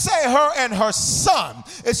 It didn't say her and her son.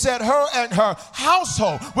 It said her and her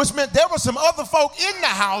household, which meant there were some other folk in the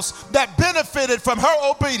house that benefited from her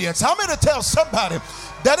obedience. I'm here to tell somebody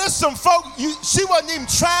that there's some folk she wasn't even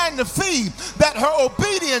trying to feed, that her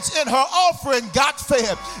obedience and her offering got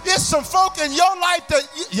fed. There's some folk in your life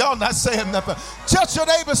that y'all not saying nothing. Touch your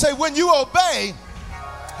neighbor and say, when you obey,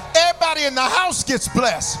 everybody in the house gets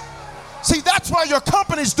blessed. See, that's why your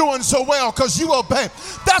company's doing so well, because you obey.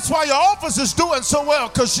 That's why your office is doing so well,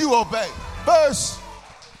 because you obey. Verse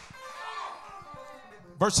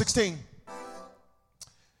 16.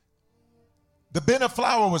 The bin of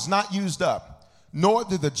flour was not used up, nor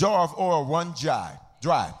did the jar of oil run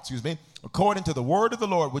dry, according to the word of the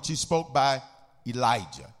Lord, which he spoke by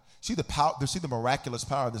Elijah. See the power, see the miraculous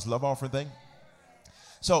power of this love offering thing?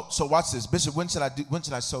 So watch this. Bishop, when should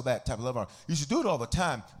I sow that type of love offering? You should do it all the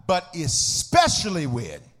time, but especially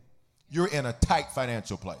when you're in a tight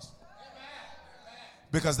financial place.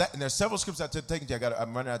 Because and there's several scriptures I've taken to you.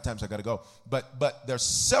 I'm running out of time, so I got to go. But there's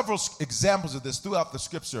several examples of this throughout the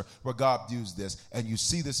scripture where God used this, and you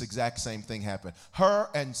see this exact same thing happen. Her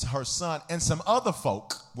and her son and some other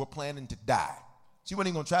folk were planning to die. She wasn't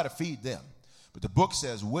even going to try to feed them. But the book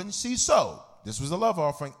says when she sowed, this was a love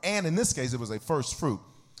offering, and in this case, it was a first fruit.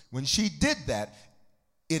 When she did that,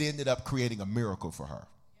 it ended up creating a miracle for her.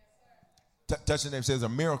 Touch the name, says a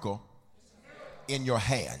miracle in your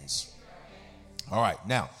hands. All right,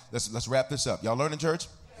 now, let's wrap this up. Y'all learning, church?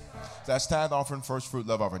 That's tithe offering, first fruit,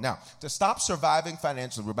 love offering. Now, to stop surviving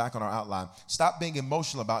financially, we're back on our outline. Stop being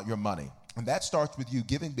emotional about your money. And that starts with you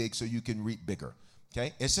giving big so you can reap bigger.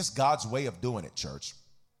 Okay? It's just God's way of doing it, church.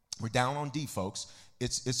 We're down on D, folks.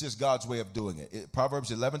 It's just God's way of doing it. Proverbs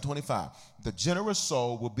 11:25. The generous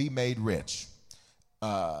soul will be made rich.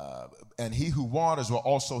 And he who waters will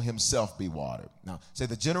also himself be watered. Now, say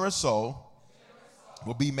the generous soul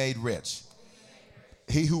will be made rich.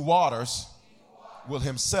 He who waters will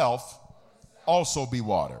himself also be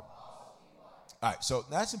watered. All right, so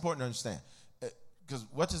that's important to understand. Because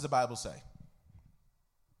what does the Bible say?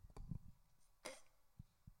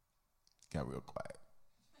 Got real quiet.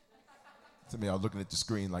 Some of y'all looking at the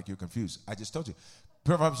screen like you're confused. I just told you.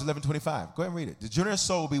 Proverbs 11:25. Go ahead and read it. The generous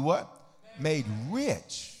soul will be what? Made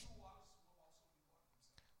rich.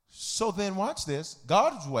 So then watch this.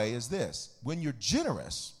 God's way is this. When you're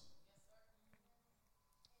generous,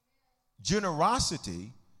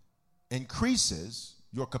 generosity increases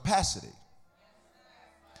your capacity.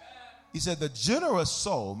 He said the generous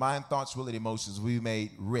soul, mind, thoughts, will, and emotions will be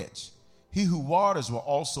made rich. He who waters will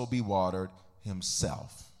also be watered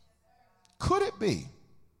himself. Could it be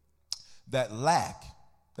that lack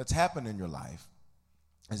that's happened in your life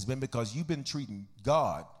has been because you've been treating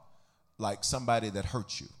God like somebody that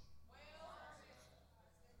hurt you?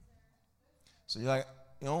 So you're like,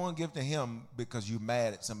 you don't want to give to him because you're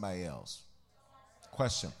mad at somebody else.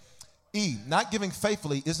 Question. E, not giving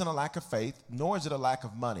faithfully isn't a lack of faith, nor is it a lack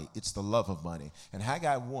of money. It's the love of money. And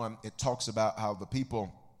Haggai 1, it talks about how the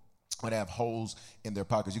people would have holes in their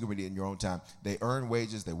pockets. You can read it in your own time. They earned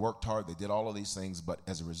wages, they worked hard, they did all of these things, but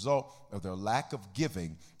as a result of their lack of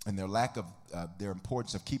giving and their lack of their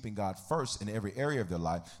importance of keeping God first in every area of their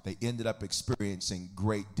life, they ended up experiencing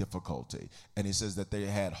great difficulty. And he says that they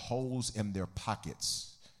had holes in their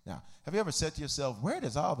pockets. Now, have you ever said to yourself, where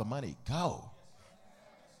does all the money go?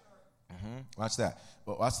 Watch that.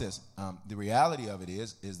 But watch this. The reality of it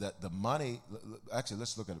is that the money, actually,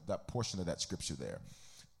 let's look at that portion of that scripture there.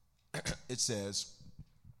 It says,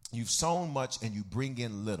 you've sown much and you bring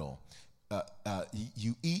in little.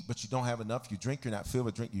 you eat, but you don't have enough. You drink, you're not filled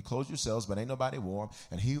with drink. You clothe yourselves, but ain't nobody warm.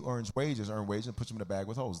 And he who earn wages and puts them in a bag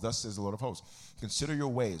with holes. Thus says the Lord of hosts. Consider your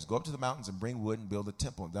ways. Go up to the mountains and bring wood and build a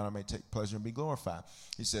temple, and then I may take pleasure and be glorified.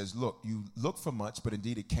 He says, look, you look for much, but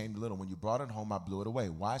indeed it came to little. When you brought it home, I blew it away.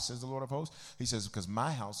 Why, says the Lord of hosts? He says, because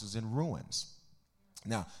my house is in ruins.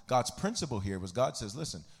 Now, God's principle here was God says,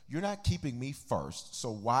 listen, you're not keeping me first, so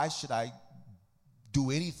why should I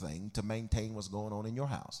do anything to maintain what's going on in your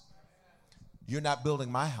house? You're not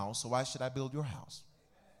building my house, so why should I build your house?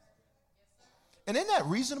 And isn't that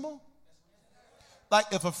reasonable? Like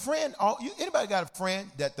if a friend, anybody got a friend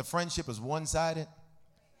that the friendship is one-sided?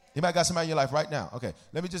 Anybody got somebody in your life right now? Okay,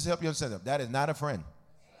 let me just help you understand that. That is not a friend.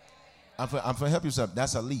 I'm going to help you something.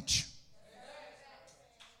 That's a leech.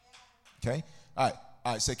 Okay? All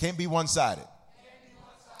right, so it can't be one-sided.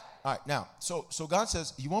 All right, now, so God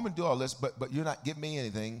says, you want me to do all this, but you're not giving me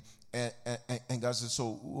anything. And God says,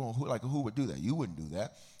 so who would do that? You wouldn't do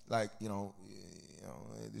that.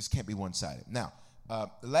 This can't be one-sided. Now,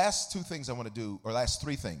 the last two things I want to do, or last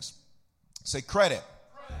three things. Say credit.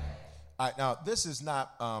 All right, now, this is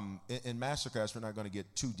not, in Masterclass, we're not going to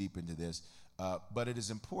get too deep into this, but it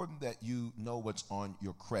is important that you know what's on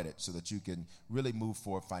your credit so that you can really move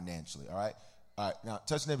forward financially, all right? All right, now,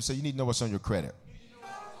 touch the neighbor and say, you need to know what's on your credit.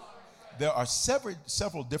 There are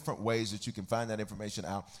several different ways that you can find that information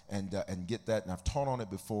out and get that. And I've taught on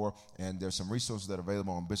it before, and there's some resources that are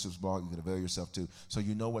available on Bishop's blog you can avail yourself to, so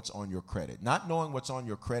you know what's on your credit. Not knowing what's on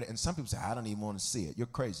your credit, and some people say, I don't even want to see it. You're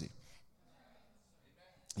crazy.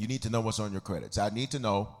 You need to know what's on your credit. So I need to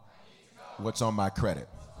know what's on my credit.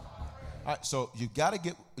 All right, so you got to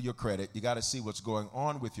get your credit. You got to see what's going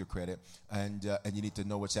on with your credit, and you need to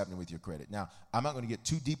know what's happening with your credit. Now, I'm not going to get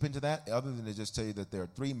too deep into that, other than to just tell you that there are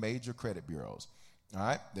three major credit bureaus. All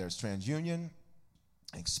right, there's TransUnion,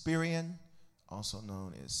 Experian, also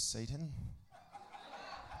known as Satan,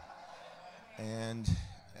 and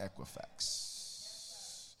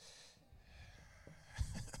Equifax.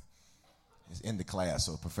 It's in the class,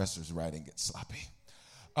 so the professor's writing gets sloppy.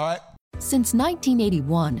 All right. Since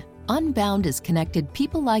 1981, Unbound has connected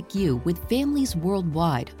people like you with families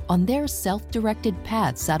worldwide on their self-directed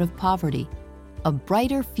paths out of poverty. A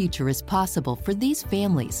brighter future is possible for these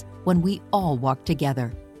families when we all walk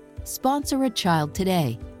together. Sponsor a child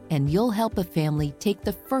today, and you'll help a family take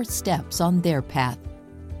the first steps on their path.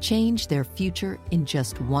 Change their future in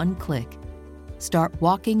just one click. Start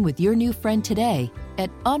walking with your new friend today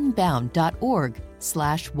at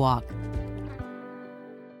unbound.org/walk.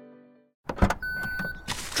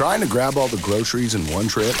 Trying to grab all the groceries in one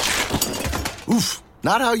trip? Oof,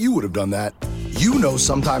 not how you would have done that. You know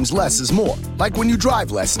sometimes less is more. Like when you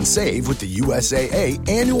drive less and save with the USAA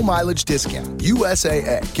annual mileage discount.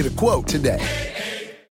 USAA. Get a quote today.